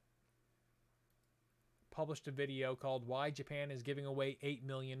 published a video called Why Japan is Giving Away 8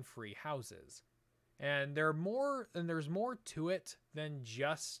 Million Free Houses. And there's more to it than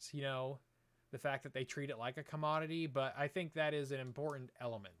just, the fact that they treat it like a commodity, but I think that is an important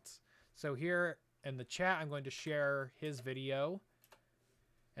element. So here in the chat, I'm going to share his video,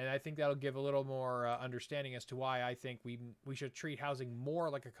 and I think that'll give a little more understanding as to why I think we should treat housing more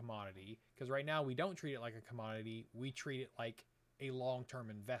like a commodity, because right now we don't treat it like a commodity, we treat it like a long-term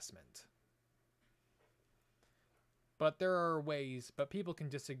investment. But there are ways, but people can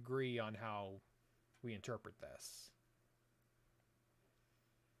disagree on how we interpret this.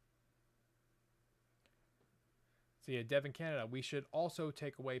 So yeah, Devin Canada, we should also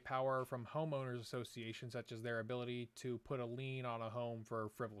take away power from homeowners associations, such as their ability to put a lien on a home for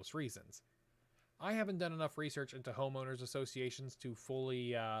frivolous reasons. I haven't done enough research into homeowners associations to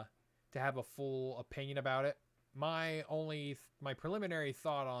fully, to have a full opinion about it. My preliminary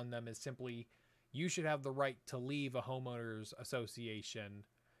thought on them is simply, you should have the right to leave a homeowners association.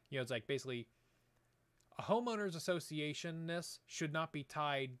 It's like basically a homeowners association-ness should not be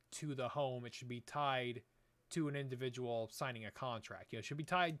tied to the home. It should be tied to an individual signing a contract. It should be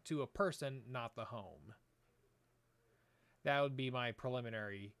tied to a person, not the home. That would be my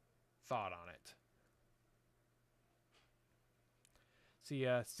preliminary thought on it. See,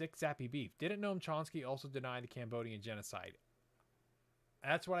 Sick Zappy Beef. Didn't Noam Chomsky also deny the Cambodian genocide?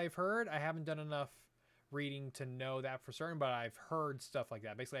 That's what I've heard. I haven't done enough reading to know that for certain, but I've heard stuff like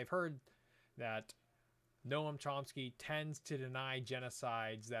that. Basically, I've heard that Noam Chomsky tends to deny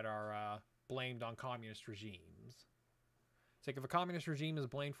genocides that are blamed on communist regimes. It's like if a communist regime is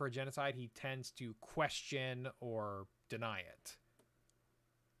blamed for a genocide, he tends to question or deny it.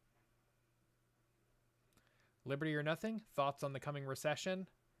 Liberty or Nothing? Thoughts on the coming recession?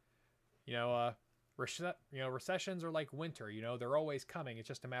 Recessions are like winter, they're always coming. It's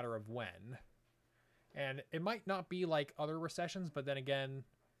just a matter of when. And it might not be like other recessions, but then again,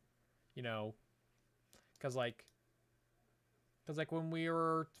 because when we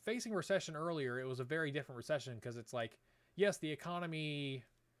were facing recession earlier, it was a very different recession, because it's like, yes, the economy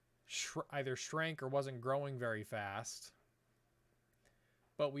either shrank or wasn't growing very fast,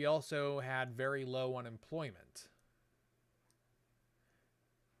 but we also had very low unemployment.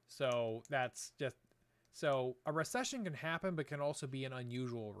 So that's just, so a recession can happen, but can also be an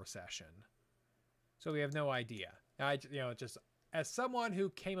unusual recession. So we have no idea. Just as someone who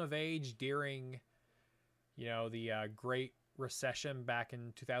came of age during, the Great Recession back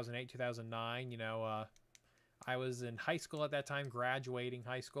in 2008, 2009, I was in high school at that time, graduating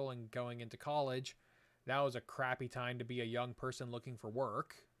high school and going into college. That was a crappy time to be a young person looking for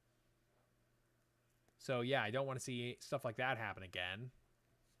work. So yeah, I don't want to see stuff like that happen again.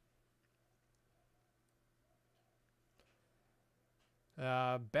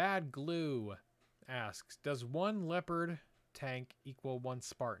 Bad Glue asks, does one Leopard tank equal one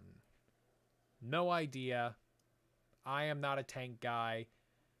Spartan? No idea. I am not a tank guy.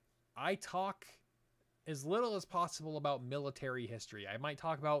 I talk as little as possible about military history. I might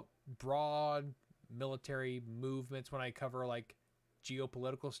talk about broad military movements when I cover like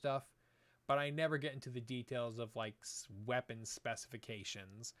geopolitical stuff, but I never get into the details of like weapon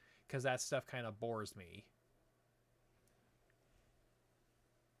specifications because that stuff kind of bores me.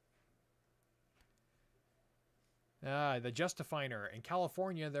 The Justifiner. In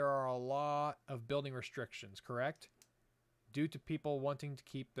California, there are a lot of building restrictions, correct? Due to people wanting to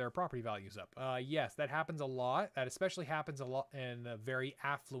keep their property values up. Yes, that happens a lot. That especially happens a lot in very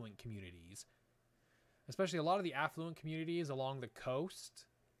affluent communities. Especially a lot of the affluent communities along the coast.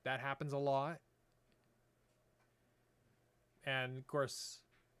 That happens a lot. And, of course,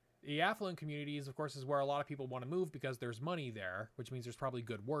 the affluent communities, of course, is where a lot of people want to move because there's money there, which means there's probably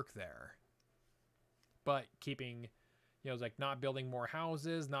good work there. But keeping, like not building more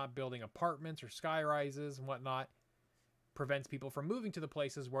houses, not building apartments or sky rises and whatnot prevents people from moving to the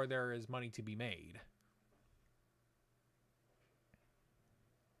places where there is money to be made.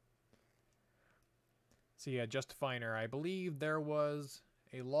 See, Justifiner, I believe there was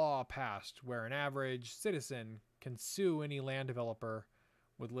a law passed where an average citizen can sue any land developer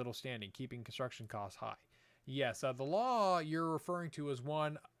with little standing, keeping construction costs high. Yes, the law you're referring to is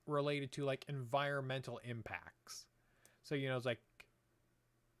one related to like environmental impacts. So, it's like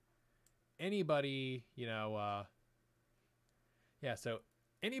anybody, so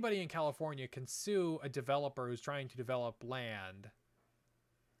anybody in California can sue a developer who's trying to develop land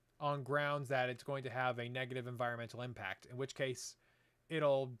on grounds that it's going to have a negative environmental impact, in which case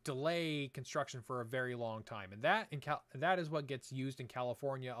it'll delay construction for a very long time. And that is what gets used in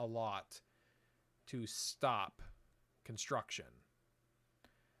California a lot to stop construction.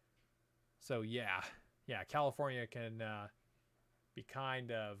 So yeah, California can be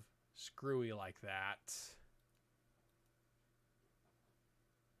kind of screwy like that.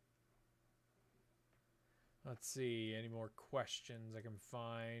 Let's see, any more questions I can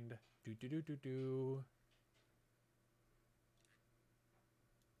find?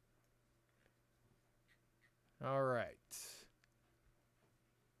 All right.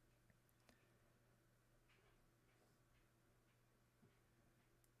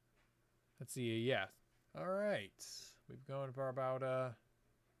 Let's see, yeah. All right. We've gone for about,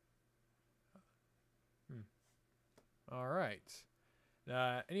 All right.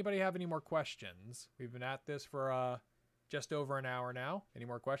 Anybody have any more questions? We've been at this for just over an hour now. Any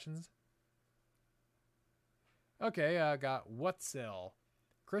more questions? Okay, I got Whatsil.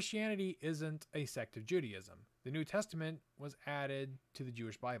 Christianity isn't a sect of Judaism. The New Testament was added to the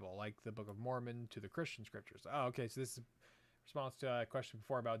Jewish Bible, like the Book of Mormon to the Christian scriptures. Oh, okay, so this is response to a question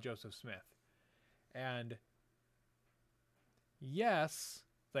before about Joseph Smith. And yes,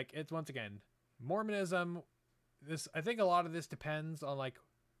 like it's once again, Mormonism, I think a lot of this depends on like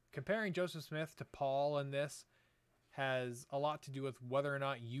comparing Joseph Smith to Paul, and this has a lot to do with whether or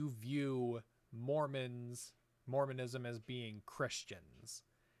not you view Mormonism as being Christians.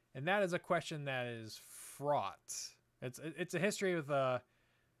 And that is a question that is fraught. It's a history with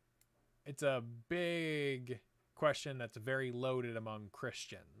it's a big question that's very loaded among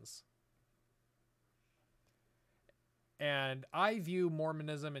Christians. And I view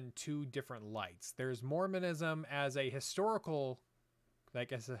Mormonism in two different lights. There's Mormonism as a historical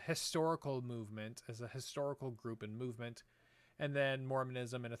movement, as a historical group and movement, and then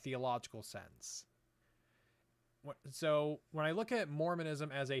Mormonism in a theological sense. So when I look at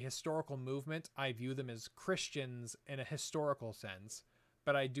Mormonism as a historical movement, I view them as Christians in a historical sense,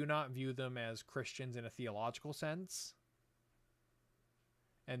 but I do not view them as Christians in a theological sense.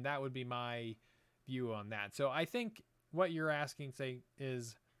 And that would be my view on that. So I think what you're asking, say,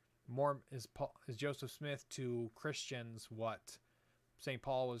 is Joseph Smith to Christians what St.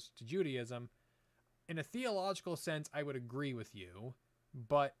 Paul was to Judaism. In a theological sense, I would agree with you,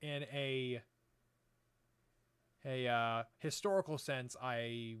 but in a historical sense,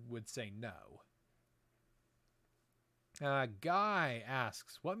 I would say no. Guy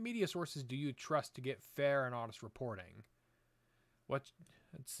asks, what media sources do you trust to get fair and honest reporting? Let's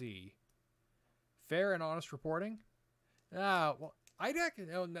see. Fair and honest reporting? Well,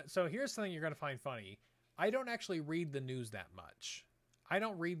 so here's something you're going to find funny. I don't actually read the news that much. I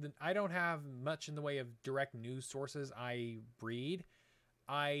don't have much in the way of direct news sources I read.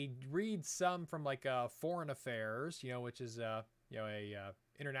 I read some from like Foreign Affairs, which is a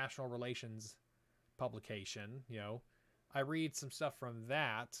international relations publication. I read some stuff from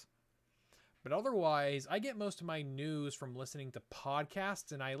that, but otherwise, I get most of my news from listening to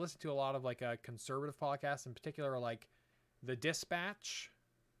podcasts, and I listen to a lot of like conservative podcasts, in particular, like The Dispatch.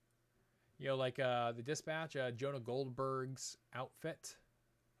 The Dispatch, Jonah Goldberg's outfit.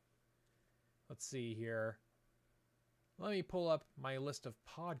 Let's see here. Let me pull up my list of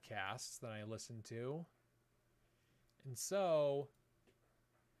podcasts that I listen to. And so,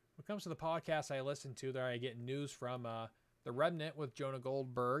 it comes to the podcasts I listen to, there I get news from The Remnant with Jonah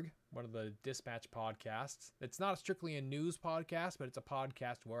Goldberg, one of the Dispatch podcasts. It's not strictly a news podcast, but it's a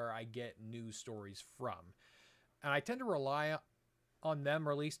podcast where I get news stories from. And I tend to rely on them,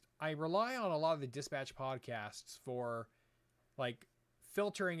 or at least I rely on a lot of the Dispatch podcasts for like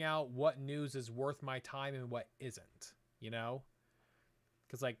filtering out what news is worth my time and what isn't, you know?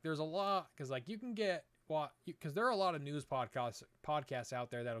 Because like there's a lot, because like you can get what, because there are a lot of news podcasts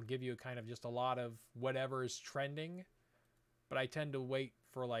out there that'll give you kind of just a lot of whatever is trending. But I tend to wait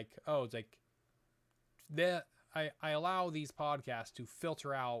for like, oh, it's like I allow these podcasts to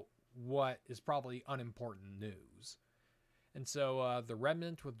filter out what is probably unimportant news. And so The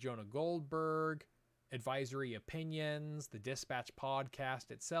Remnant with Jonah Goldberg, Advisory Opinions, the Dispatch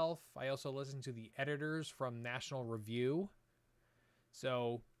podcast itself. I also listen to the editors from National Review.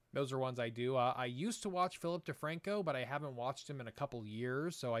 So those are ones I do. I used to watch Philip DeFranco, but I haven't watched him in a couple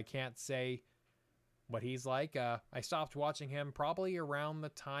years, so I can't say what he's like. I stopped watching him probably around the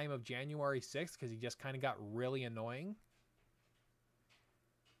time of January 6th because he just kind of got really annoying.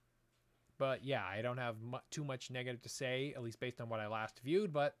 But yeah, I don't have too much negative to say, at least based on what I last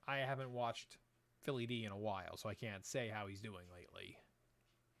viewed, but I haven't watched Philly D in a while, so I can't say how he's doing lately.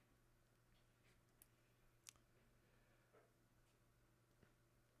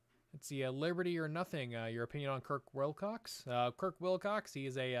 Let's see, Liberty or Nothing, your opinion on Kirk Wilcox? Kirk Wilcox, he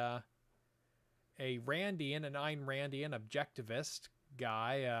is a Randian, an Ayn Randian objectivist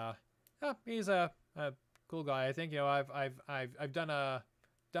guy. He's a cool guy. I think, you know, I've done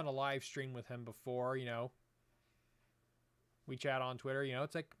a live stream with him before, you know. We chat on Twitter, you know.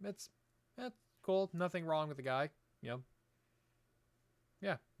 It's like it's cool. Nothing wrong with the guy, you know.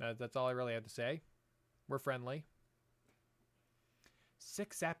 Yeah, that's all I really have to say. We're friendly.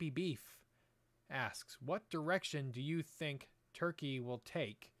 Sick Sappy Beef asks, what direction do you think Turkey will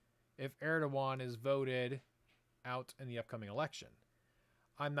take if Erdogan is voted out in the upcoming election?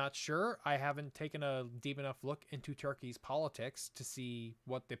 I'm not sure. I haven't taken a deep enough look into Turkey's politics to see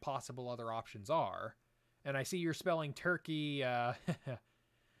what the possible other options are. And I see you're spelling Turkey the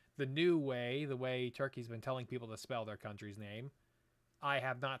new way, the way Turkey's been telling people to spell their country's name. I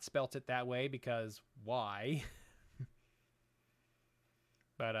have not spelt it that way because why?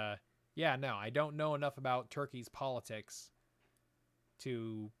 But yeah, no, I don't know enough about Turkey's politics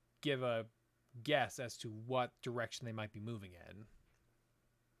to give a guess as to what direction they might be moving in.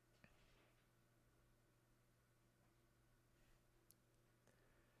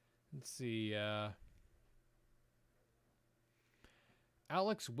 Let's see.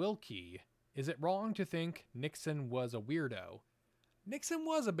 Alex Wilkie. Is it wrong to think Nixon was a weirdo? Nixon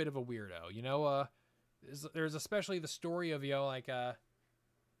was a bit of a weirdo. You know, there's especially the story of, you know, like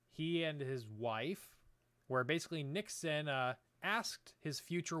he and his wife, where basically Nixon asked his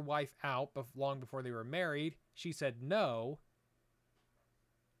future wife out long before they were married. She said no.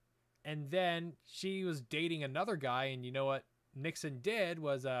 And then she was dating another guy, and you know what Nixon did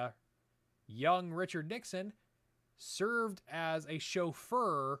was young Richard Nixon served as a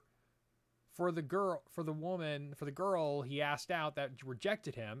chauffeur for the girl he asked out that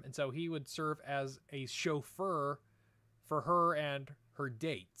rejected him, and so he would serve as a chauffeur for her and her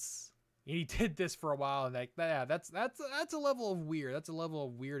dates. And he did this for a while, and like, yeah, that's a level of weird. That's a level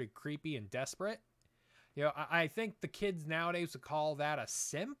of weird and creepy and desperate. You know, I think the kids nowadays would call that a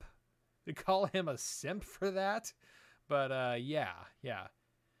simp. They call him a simp for that. But yeah.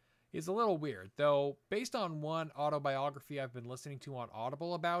 He's a little weird. Though, based on one autobiography I've been listening to on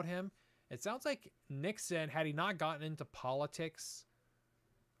Audible about him, it sounds like Nixon, had he not gotten into politics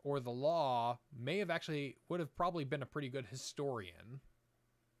or the law, would have probably been a pretty good historian.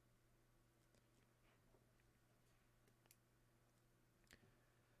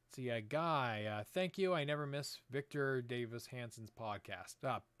 See, a guy, thank you. I never miss Victor Davis Hansen's podcast.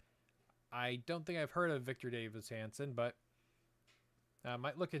 I don't think I've heard of Victor Davis Hansen, but I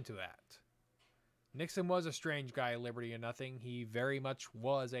might look into that. Nixon was a strange guy, Liberty or Nothing. He very much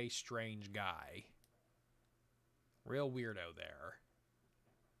was a strange guy. Real weirdo there.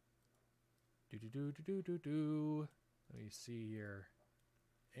 Let me see here.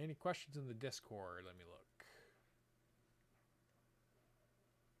 Any questions in the Discord? Let me look.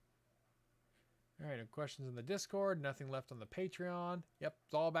 All right, no questions in the Discord. Nothing left on the Patreon. Yep,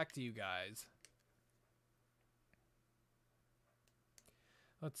 it's all back to you guys.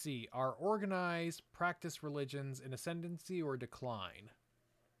 Let's see. Are organized practice religions in ascendancy or decline?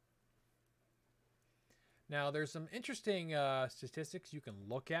 Now, there's some interesting statistics you can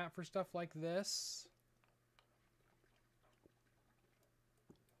look at for stuff like this.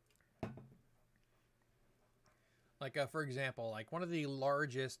 Like, for example, like one of the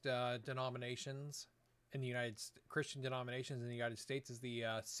largest denominations in the Christian denominations in the United States is the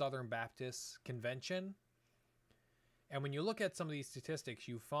Southern Baptist Convention. And when you look at some of these statistics,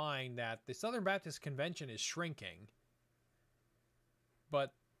 you find that the Southern Baptist Convention is shrinking.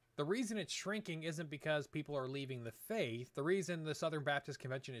 But the reason it's shrinking isn't because people are leaving the faith. The reason the Southern Baptist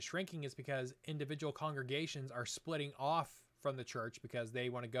Convention is shrinking is because individual congregations are splitting off from the church because they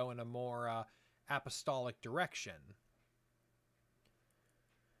want to go in a more apostolic direction.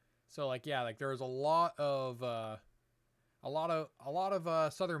 So like, yeah, like there's a lot of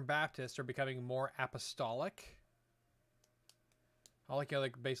Southern Baptists are becoming more apostolic. Like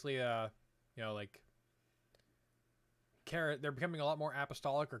basically like they're becoming a lot more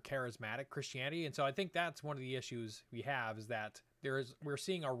apostolic or charismatic Christianity. And so I think that's one of the issues we have, is that we're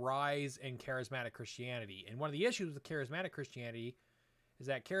seeing a rise in charismatic Christianity. And one of the issues with charismatic Christianity is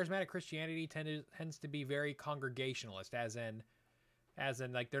that charismatic Christianity tends to be very congregationalist, as in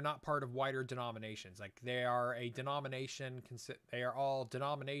like they're not part of wider denominations. Like they are all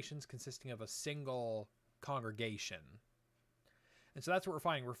denominations consisting of a single congregation. And so that's what we're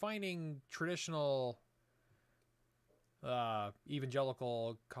finding. We're finding traditional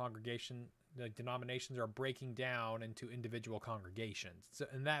evangelical denominations are breaking down into individual congregations. So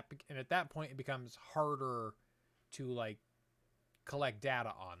and at that point it becomes harder to like collect data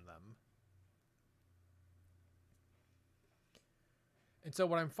on them. And so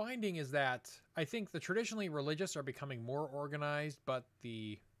what I'm finding is that I think the traditionally religious are becoming more organized, but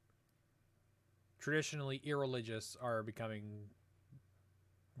the traditionally irreligious are becoming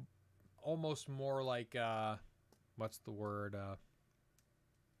almost more like what's the word?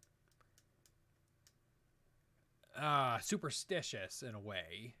 Superstitious in a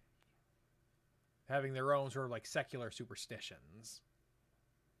way. Having their own sort of like secular superstitions.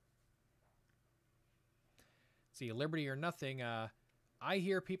 See, liberty or nothing. I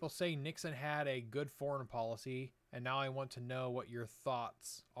hear people say Nixon had a good foreign policy, and now I want to know what your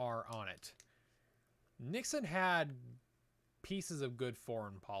thoughts are on it. Nixon had pieces of good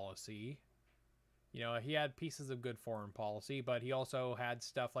foreign policy. You know, he had pieces of good foreign policy, but he also had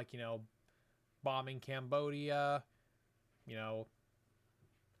stuff like, you know, bombing Cambodia. You know,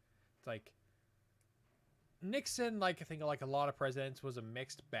 it's like Nixon, like I think like a lot of presidents, was a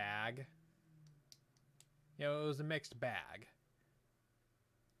mixed bag. You know, it was a mixed bag.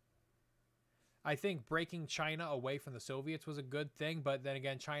 I think breaking China away from the Soviets was a good thing, but then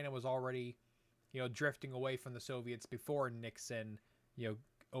again, China was already, you know, drifting away from the Soviets before Nixon, you know,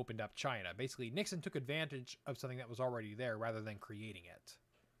 opened up China. Basically, Nixon took advantage of something that was already there rather than creating it.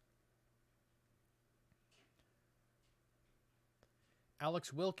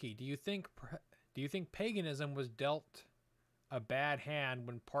 Alex Wilkie, do you think paganism was dealt a bad hand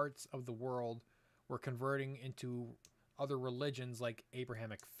when parts of the world were converting into other religions like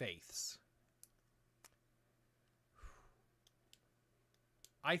Abrahamic faiths?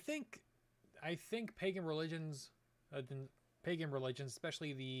 I think pagan religions,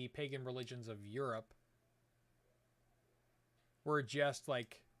 especially the pagan religions of Europe, were just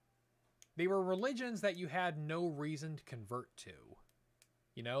like, they were religions that you had no reason to convert to.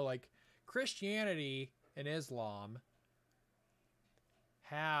 You know, like Christianity and Islam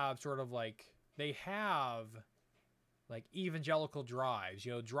have sort of like, they have like evangelical drives,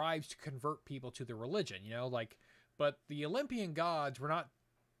 you know, drives to convert people to the religion, you know, like, but the Olympian gods were not,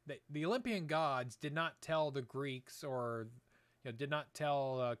 the Olympian gods did not tell the Greeks or, you know, did not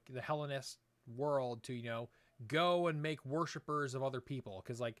tell the Hellenist world to, you know, go and make worshipers of other people.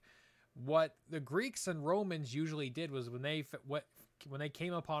 Because like what the Greeks and Romans usually did was when they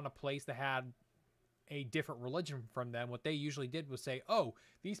came upon a place that had a different religion from them, what they usually did was say, oh,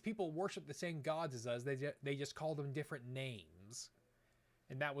 these people worship the same gods as us. They just call them different names.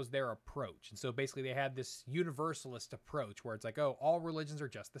 And that was their approach. And so basically they had this universalist approach where it's like, oh, all religions are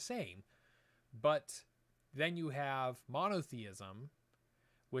just the same. But then you have monotheism,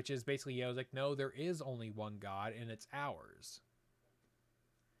 which is basically, you know, like, no, there is only one God and it's ours.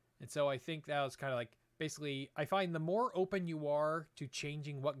 And so I think that was kind of like, basically, I find the more open you are to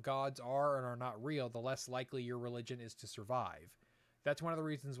changing what gods are and are not real, the less likely your religion is to survive. That's one of the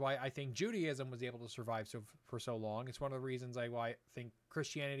reasons why I think Judaism was able to survive for so long. It's one of the reasons why I think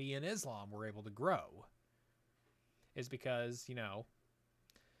Christianity and Islam were able to grow. Is because, you know,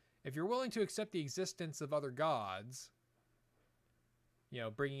 if you're willing to accept the existence of other gods, you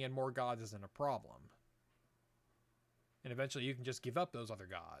know, bringing in more gods isn't a problem. And eventually you can just give up those other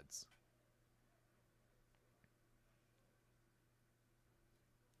gods.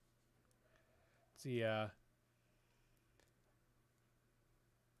 Let's see,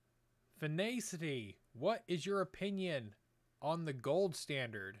 Finacity. What is your opinion on the gold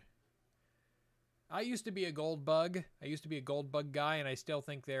standard? I used to be a gold bug. I used to be a gold bug guy, and I still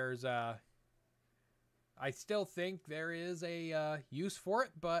think there's a use for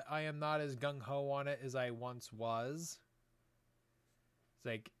it, but I am not as gung-ho on it as I once was. It's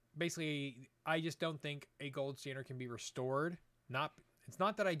like, basically, I just don't think a gold standard can be restored. It's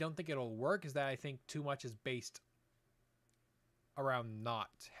not that I don't think it'll work, it's that I think too much is based around not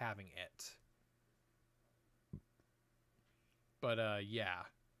having it. But, yeah.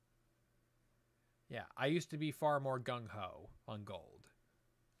 Yeah, I used to be far more gung-ho on gold.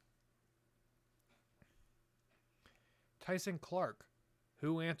 Tyson Clark.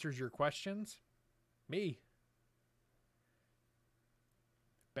 Who answers your questions? Me.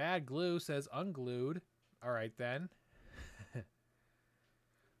 Bad Glue says unglued. Alright then.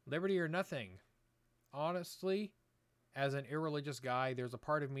 Liberty or nothing. Honestly, as an irreligious guy, there's a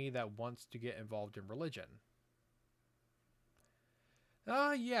part of me that wants to get involved in religion.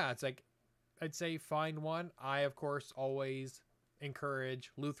 Yeah, it's like, I'd say find one. I, of course, always encourage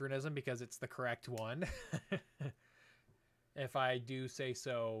Lutheranism because it's the correct one. If I do say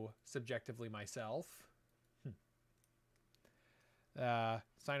so subjectively myself.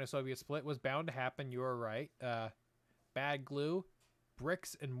 Sino-Soviet split was bound to happen. You are right. Bad Glue.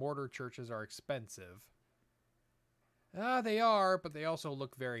 Bricks and mortar churches are expensive. They are, but they also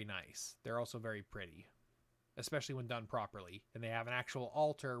look very nice. They're also very pretty. Especially when done properly. And they have an actual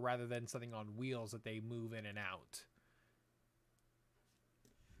altar rather than something on wheels that they move in and out.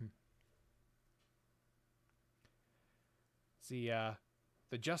 See,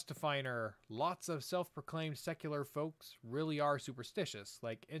 the Justifiner. Lots of self-proclaimed secular folks really are superstitious.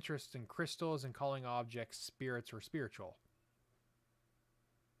 Like interest in crystals and calling objects spirits or spiritual.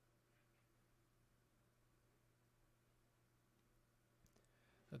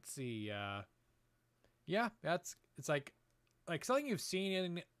 Let's see, yeah, it's like something you've seen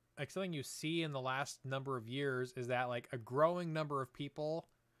in, like something you see in the last number of years is that like a growing number of people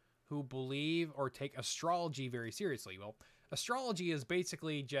who believe or take astrology very seriously. Well, astrology is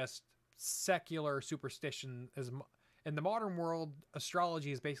basically just secular superstition. In the modern world,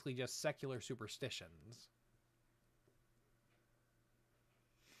 astrology is basically just secular superstitions.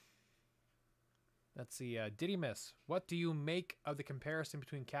 Let's see, Didymus, what do you make of the comparison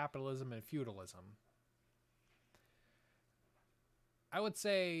between capitalism and feudalism? I would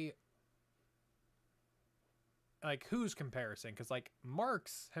say, like, whose comparison? Because, like,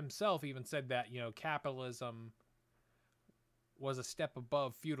 Marx himself even said that, you know, capitalism was a step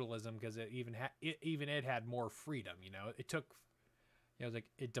above feudalism because it had more freedom, you know? It took, you know, like,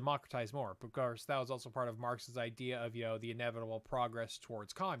 it democratized more. Of course, that was also part of Marx's idea of, you know, the inevitable progress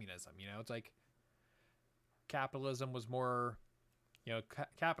towards communism, you know? It's like, capitalism was more, you know,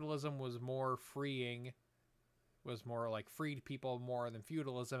 capitalism was more freeing, was more like freed people more than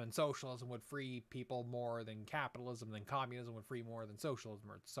feudalism, and socialism would free people more than capitalism, then communism would free more than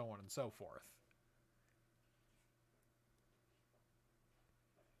socialism, or so on and so forth.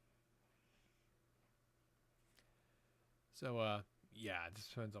 So, yeah, it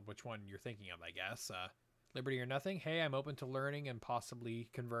just depends on which one you're thinking of, I guess. Liberty or nothing. Hey, I'm open to learning and possibly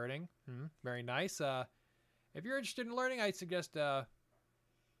converting. Very nice. If you're interested in learning, I'd suggest, at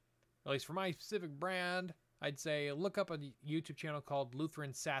least for my specific brand, I'd say look up a YouTube channel called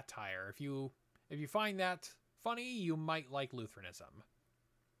Lutheran Satire. If you find that funny, you might like Lutheranism.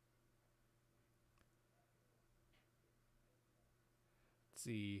 Let's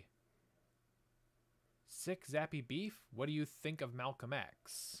see. Sick Zappy Beef, what do you think of Malcolm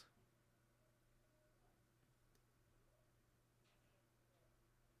X?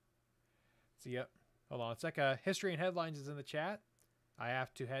 See, yep. Hold on a sec. History and Headlines is in the chat. I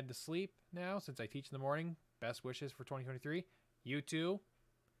have to head to sleep now since I teach in the morning. Best wishes for 2023. You too.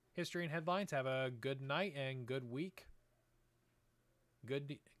 History and Headlines. Have a good night and good week.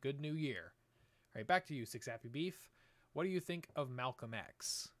 Good new year. All right, back to you, Six Happy Beef. What do you think of Malcolm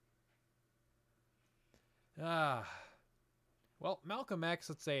X? Well, Malcolm X,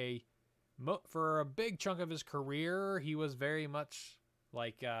 let's say, for a big chunk of his career, he was very much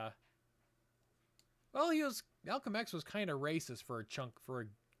like, Malcolm X was kind of racist for a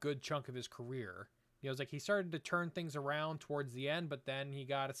good chunk of his career. You know, it was like he started to turn things around towards the end, but then he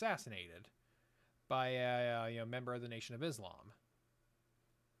got assassinated by a member of the Nation of Islam.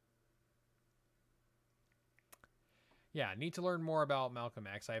 Yeah, need to learn more about Malcolm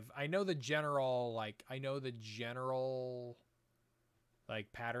X. I know the general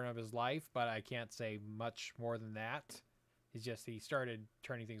pattern of his life, but I can't say much more than that. It's just he started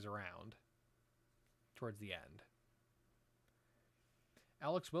turning things around towards the end.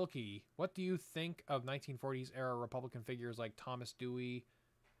 Alex Wilkie, what do you think of 1940s era Republican figures like Thomas Dewey,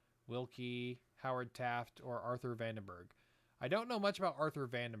 Wilkie, Howard Taft, or Arthur Vandenberg? I don't know much about Arthur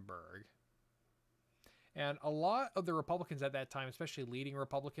Vandenberg. And a lot of the Republicans at that time, especially leading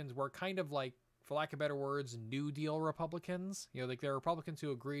Republicans, were kind of like, for lack of better words, New Deal Republicans. You know, like they're Republicans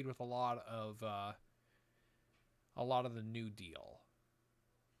who agreed with a lot of the New Deal.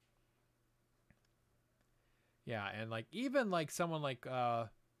 Yeah, and like even like someone like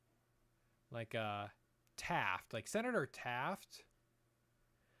Taft, like Senator Taft,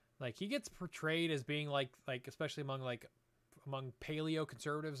 like he gets portrayed as being like especially among paleo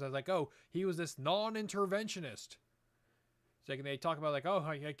conservatives as like, oh, he was this non-interventionist. It's like, and they talk about like, oh,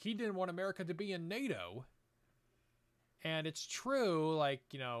 like he didn't want America to be in NATO. And it's true, like,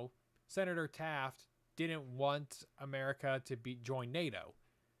 you know, Senator Taft didn't want America to join NATO.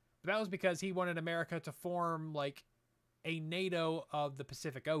 But that was because he wanted America to form like a NATO of the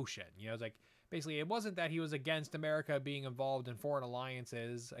Pacific Ocean. You know, it's like basically it wasn't that he was against America being involved in foreign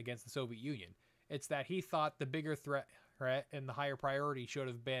alliances against the Soviet Union. It's that he thought the bigger threat and the higher priority should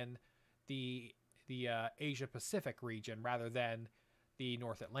have been the Asia Pacific region rather than the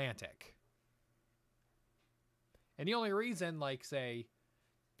North Atlantic. And the only reason, like, say,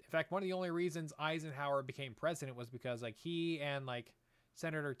 in fact, one of the only reasons Eisenhower became president was because like he and like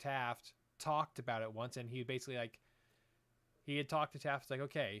Senator Taft talked about it once, and he basically like he had talked to Taft, like,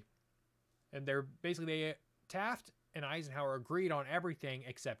 okay, and they're basically Taft and Eisenhower agreed on everything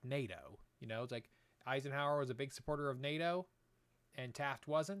except NATO. You know, it's like Eisenhower was a big supporter of NATO and Taft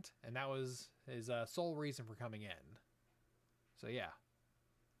wasn't, and that was his sole reason for coming in. So yeah.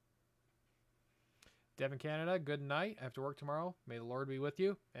 Devin Canada, good night. I have to work tomorrow. May the Lord be with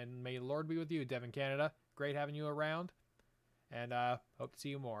you, and may the Lord be with you, Devin Canada. Great having you around, and hope to see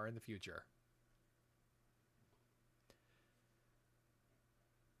you more in the future.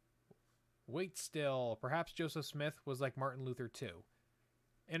 Wait still. Perhaps Joseph Smith was like Martin Luther too.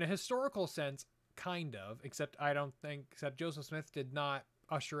 In a historical sense, kind of, except Joseph Smith did not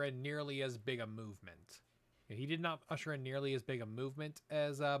usher in nearly as big a movement. He did not usher in nearly as big a movement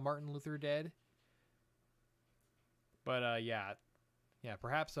as Martin Luther did. But yeah,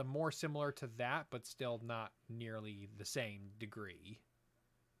 perhaps a more similar to that, but still not nearly the same degree.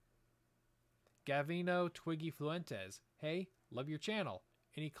 Gavino Twiggy Fluentes, hey, love your channel.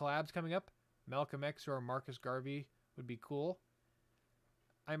 Any collabs coming up? Malcolm X or Marcus Garvey would be cool.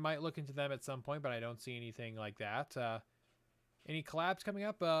 I might look into them at some point, but I don't see anything like that. Any collabs coming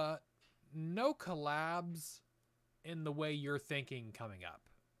up? No collabs in the way you're thinking coming up.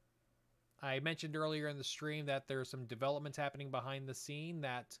 I mentioned earlier in the stream that there's some developments happening behind the scene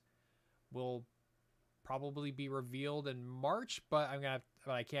that will probably be revealed in March, but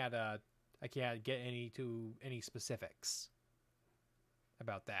I can't get any specifics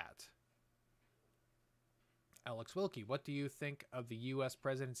about that. Alex Wilkie, what do you think of the U.S.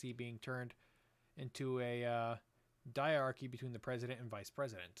 presidency being turned into a diarchy between the president and vice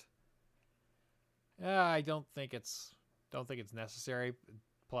president? I don't think it's necessary.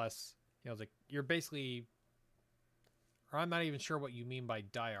 Plus, you know, it's like you're basically, or I'm not even sure what you mean by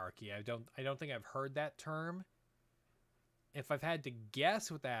diarchy. I don't think I've heard that term. If I've had to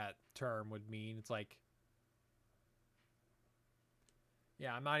guess what that term would mean, it's like,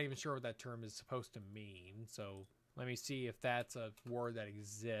 yeah, I'm not even sure what that term is supposed to mean. So let me see if that's a word that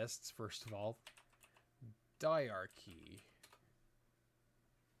exists, first of all. Diarchy.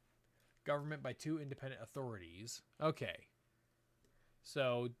 Government by two independent authorities. Okay.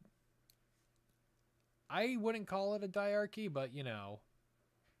 So I wouldn't call it a diarchy, but, you know,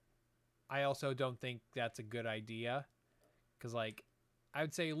 I also don't think that's a good idea. Because, like, I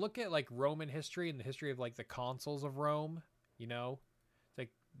would say look at, like, Roman history and the history of, like, the consuls of Rome, you know? It's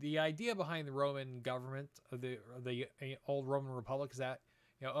like the idea behind the Roman government, of the old Roman Republic, is that,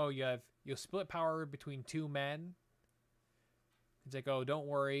 you know, oh, you split power between two men. It's like, oh, don't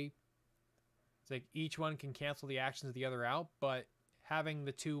worry. It's like each one can cancel the actions of the other out, but having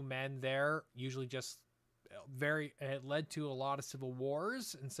the two men there usually just it led to a lot of civil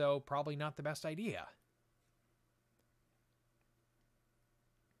wars, and so probably not the best idea.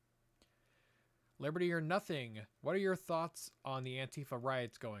 Liberty or Nothing, what are your thoughts on the Antifa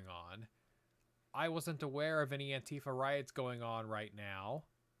riots going on? I wasn't aware of any Antifa riots going on right now.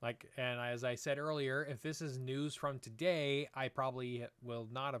 And as I said earlier, if this is news from today, I probably will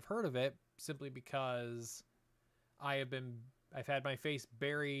not have heard of it, simply because I've had my face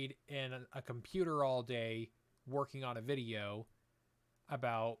buried in a computer all day working on a video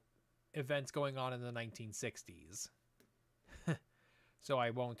about events going on in the 1960s. So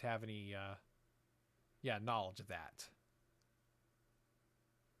I won't have any knowledge of that.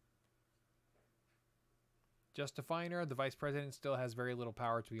 Justifiner, the vice president still has very little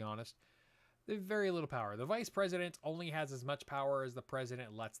power, to be honest. Very little power. The vice president only has as much power as the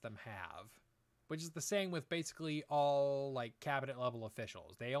president lets them have, which is the same with basically all like cabinet level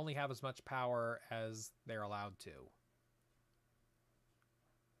officials. They only have as much power as they're allowed to.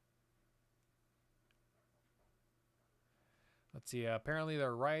 Let's see. Apparently there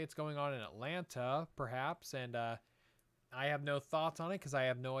are riots going on in Atlanta, perhaps, and I have no thoughts on it because I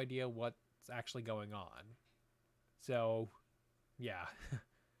have no idea what's actually going on. So, yeah.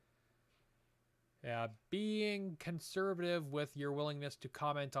 Yeah, being conservative with your willingness to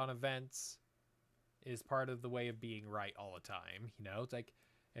comment on events is part of the way of being right all the time. You know, it's like,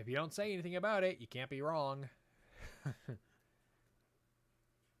 if you don't say anything about it, you can't be wrong.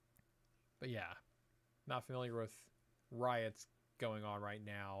 But yeah, not familiar with riots going on right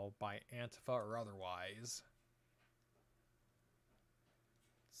now by Antifa or otherwise.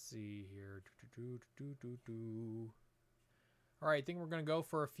 Let's see here. All right, I think we're going to go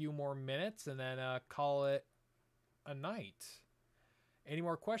for a few more minutes and then call it a night. Any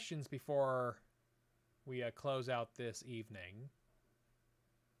more questions before we close out this evening?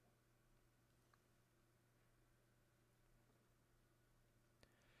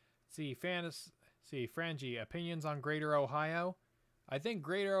 See, Frangie, opinions on Greater Ohio? I think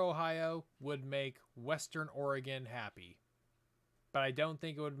Greater Ohio would make Western Oregon happy. But I don't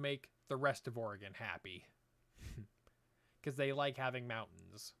think it would make the rest of Oregon happy. Because they like having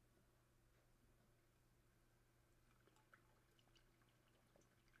mountains.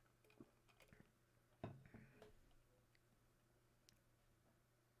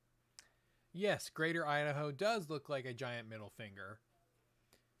 Yes, Greater Idaho does look like a giant middle finger.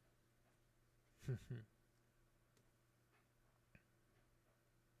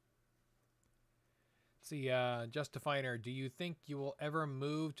 See, Justifiner, do you think you will ever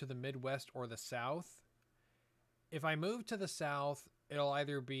move to the Midwest or the South? If I move to the South, it'll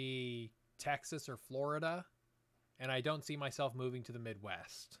either be Texas or Florida, and I don't see myself moving to the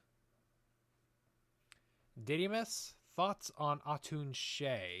Midwest. Didymus, thoughts on Atun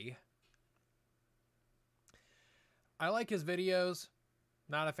Shea? I like his videos.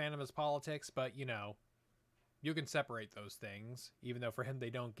 Not a fan of his politics, but, you know, you can separate those things, even though for him they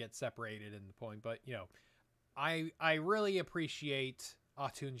don't get separated in the point. But, you know, I really appreciate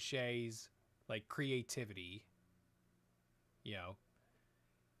Atun Shea's, like, creativity. You know,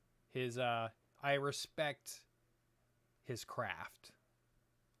 his, I respect his craft.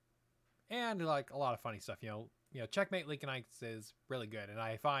 And, like, a lot of funny stuff, you know, Checkmate Lincolnites is really good, and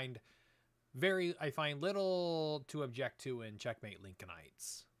I find little to object to in Checkmate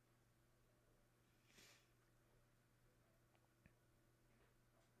Lincolnites.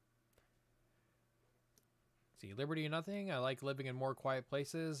 See, Liberty or Nothing. I like living in more quiet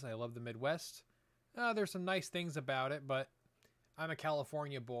places. I love the Midwest. There's some nice things about it, but I'm a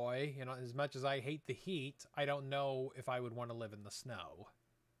California boy. You know, as much as I hate the heat, I don't know if I would want to live in the snow.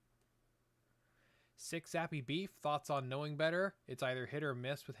 Six Zappy Beef. Thoughts on Knowing Better? It's either hit or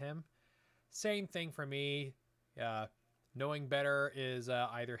miss with him. Same thing for me. Knowing Better is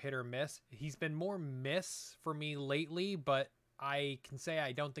either hit or miss. He's been more miss for me lately, but I can say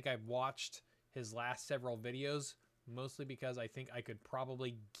I don't think I've watched his last several videos, mostly because I think I could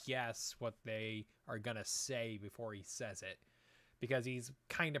probably guess what they are going to say before he says it, because he's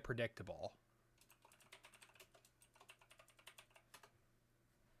kind of predictable.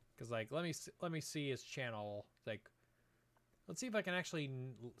 Because, like, let me see his channel. Like, let's see if I can actually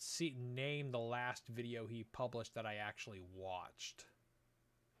name the last video he published that I actually watched.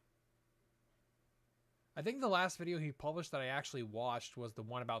 I think the last video he published that I actually watched was the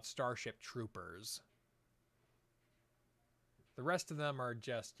one about Starship Troopers. The rest of them are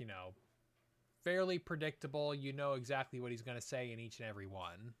just, you know, fairly predictable. You know exactly what he's going to say in each and every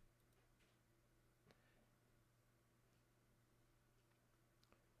one.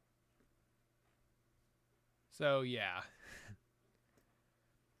 So, yeah.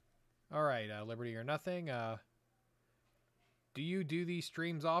 All right, Liberty or Nothing. Do you do these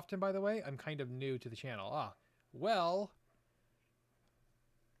streams often, by the way? I'm kind of new to the channel. Well,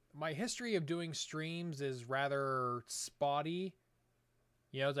 my history of doing streams is rather spotty.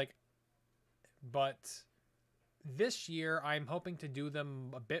 You know, it's like, but this year I'm hoping to do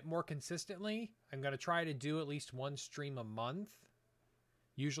them a bit more consistently. I'm going to try to do at least one stream a month,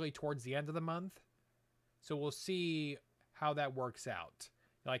 usually towards the end of the month. So we'll see how that works out.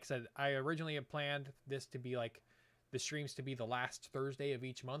 Like I said, I originally had planned this to be like the streams to be the last Thursday of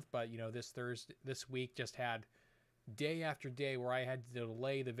each month, but you know, this week just had day after day where I had to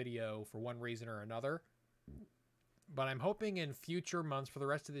delay the video for one reason or another. But I'm hoping in future months for the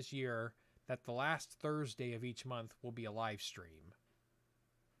rest of this year that the last Thursday of each month will be a live stream.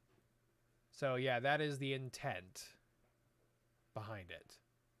 So yeah, that is the intent behind it.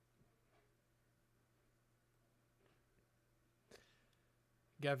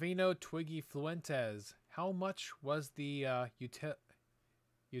 Gavino Twiggy Fluentes, how much was the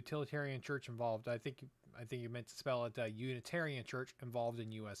utilitarian church involved? I think you meant to spell it Unitarian Church involved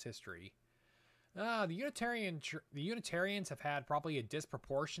in U.S. history. The Unitarians have had probably a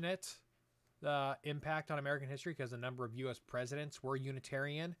disproportionate impact on American history because a number of U.S. presidents were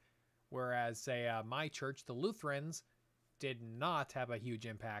Unitarian, whereas, say, my church, the Lutherans, did not have a huge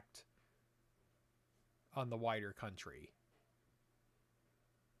impact on the wider country.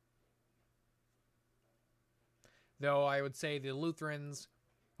 Though I would say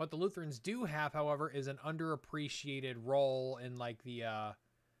what the Lutherans do have, however, is an underappreciated role in like the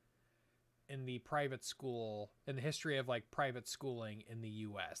private school, in the history of like private schooling in the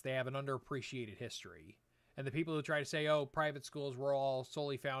U.S. They have an underappreciated history. And the people who try to say, oh, private schools were all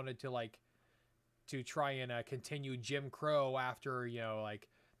solely founded to try and continue Jim Crow after,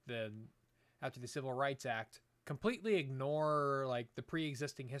 after the Civil Rights Act, completely ignore like the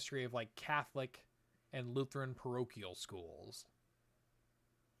pre-existing history of like Catholic and Lutheran parochial schools.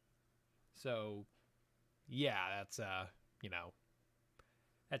 So, yeah, that's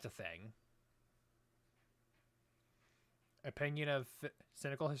that's a thing. Opinion of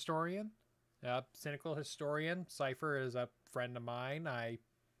cynical historian? Cynical historian Cypher is a friend of mine. I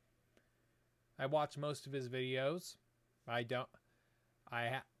watch most of his videos. I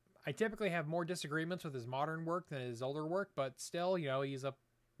typically have more disagreements with his modern work than his older work, but still, he's a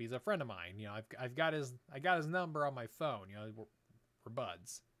friend of mine. I've got his number on my phone. We're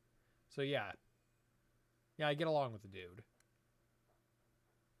buds. So yeah, I get along with the dude.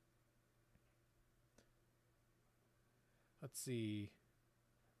 Let's see.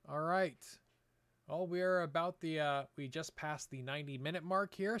 All right. Well, we're about we just passed the 90-minute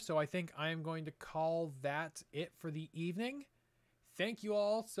mark here, so I think I'm going to call that it for the evening. Thank you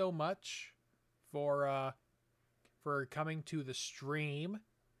all so much for coming to the stream,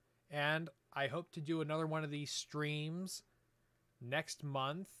 and I hope to do another one of these streams next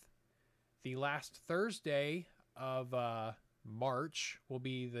month. The last Thursday of March will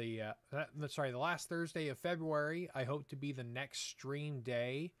be the last Thursday of February. I hope to be the next stream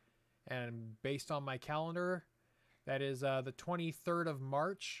day. And based on my calendar, that is the 23rd of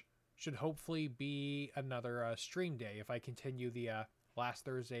March should hopefully be another stream day if I continue the last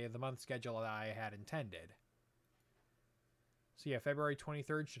Thursday of the month schedule that I had intended. So yeah, February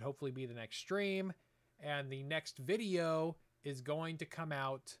 23rd should hopefully be the next stream. And the next video is going to come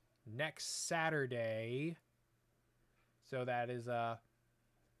out next Saturday. So that is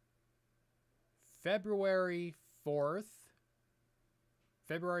February 4th.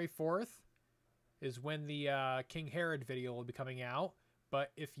 February 4th is when the King Herod video will be coming out.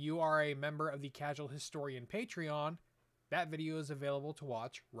 But if you are a member of the Casual Historian Patreon, that video is available to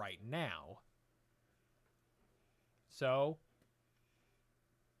watch right now. So,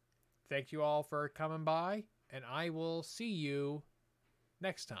 thank you all for coming by, and I will see you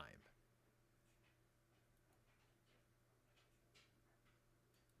next time.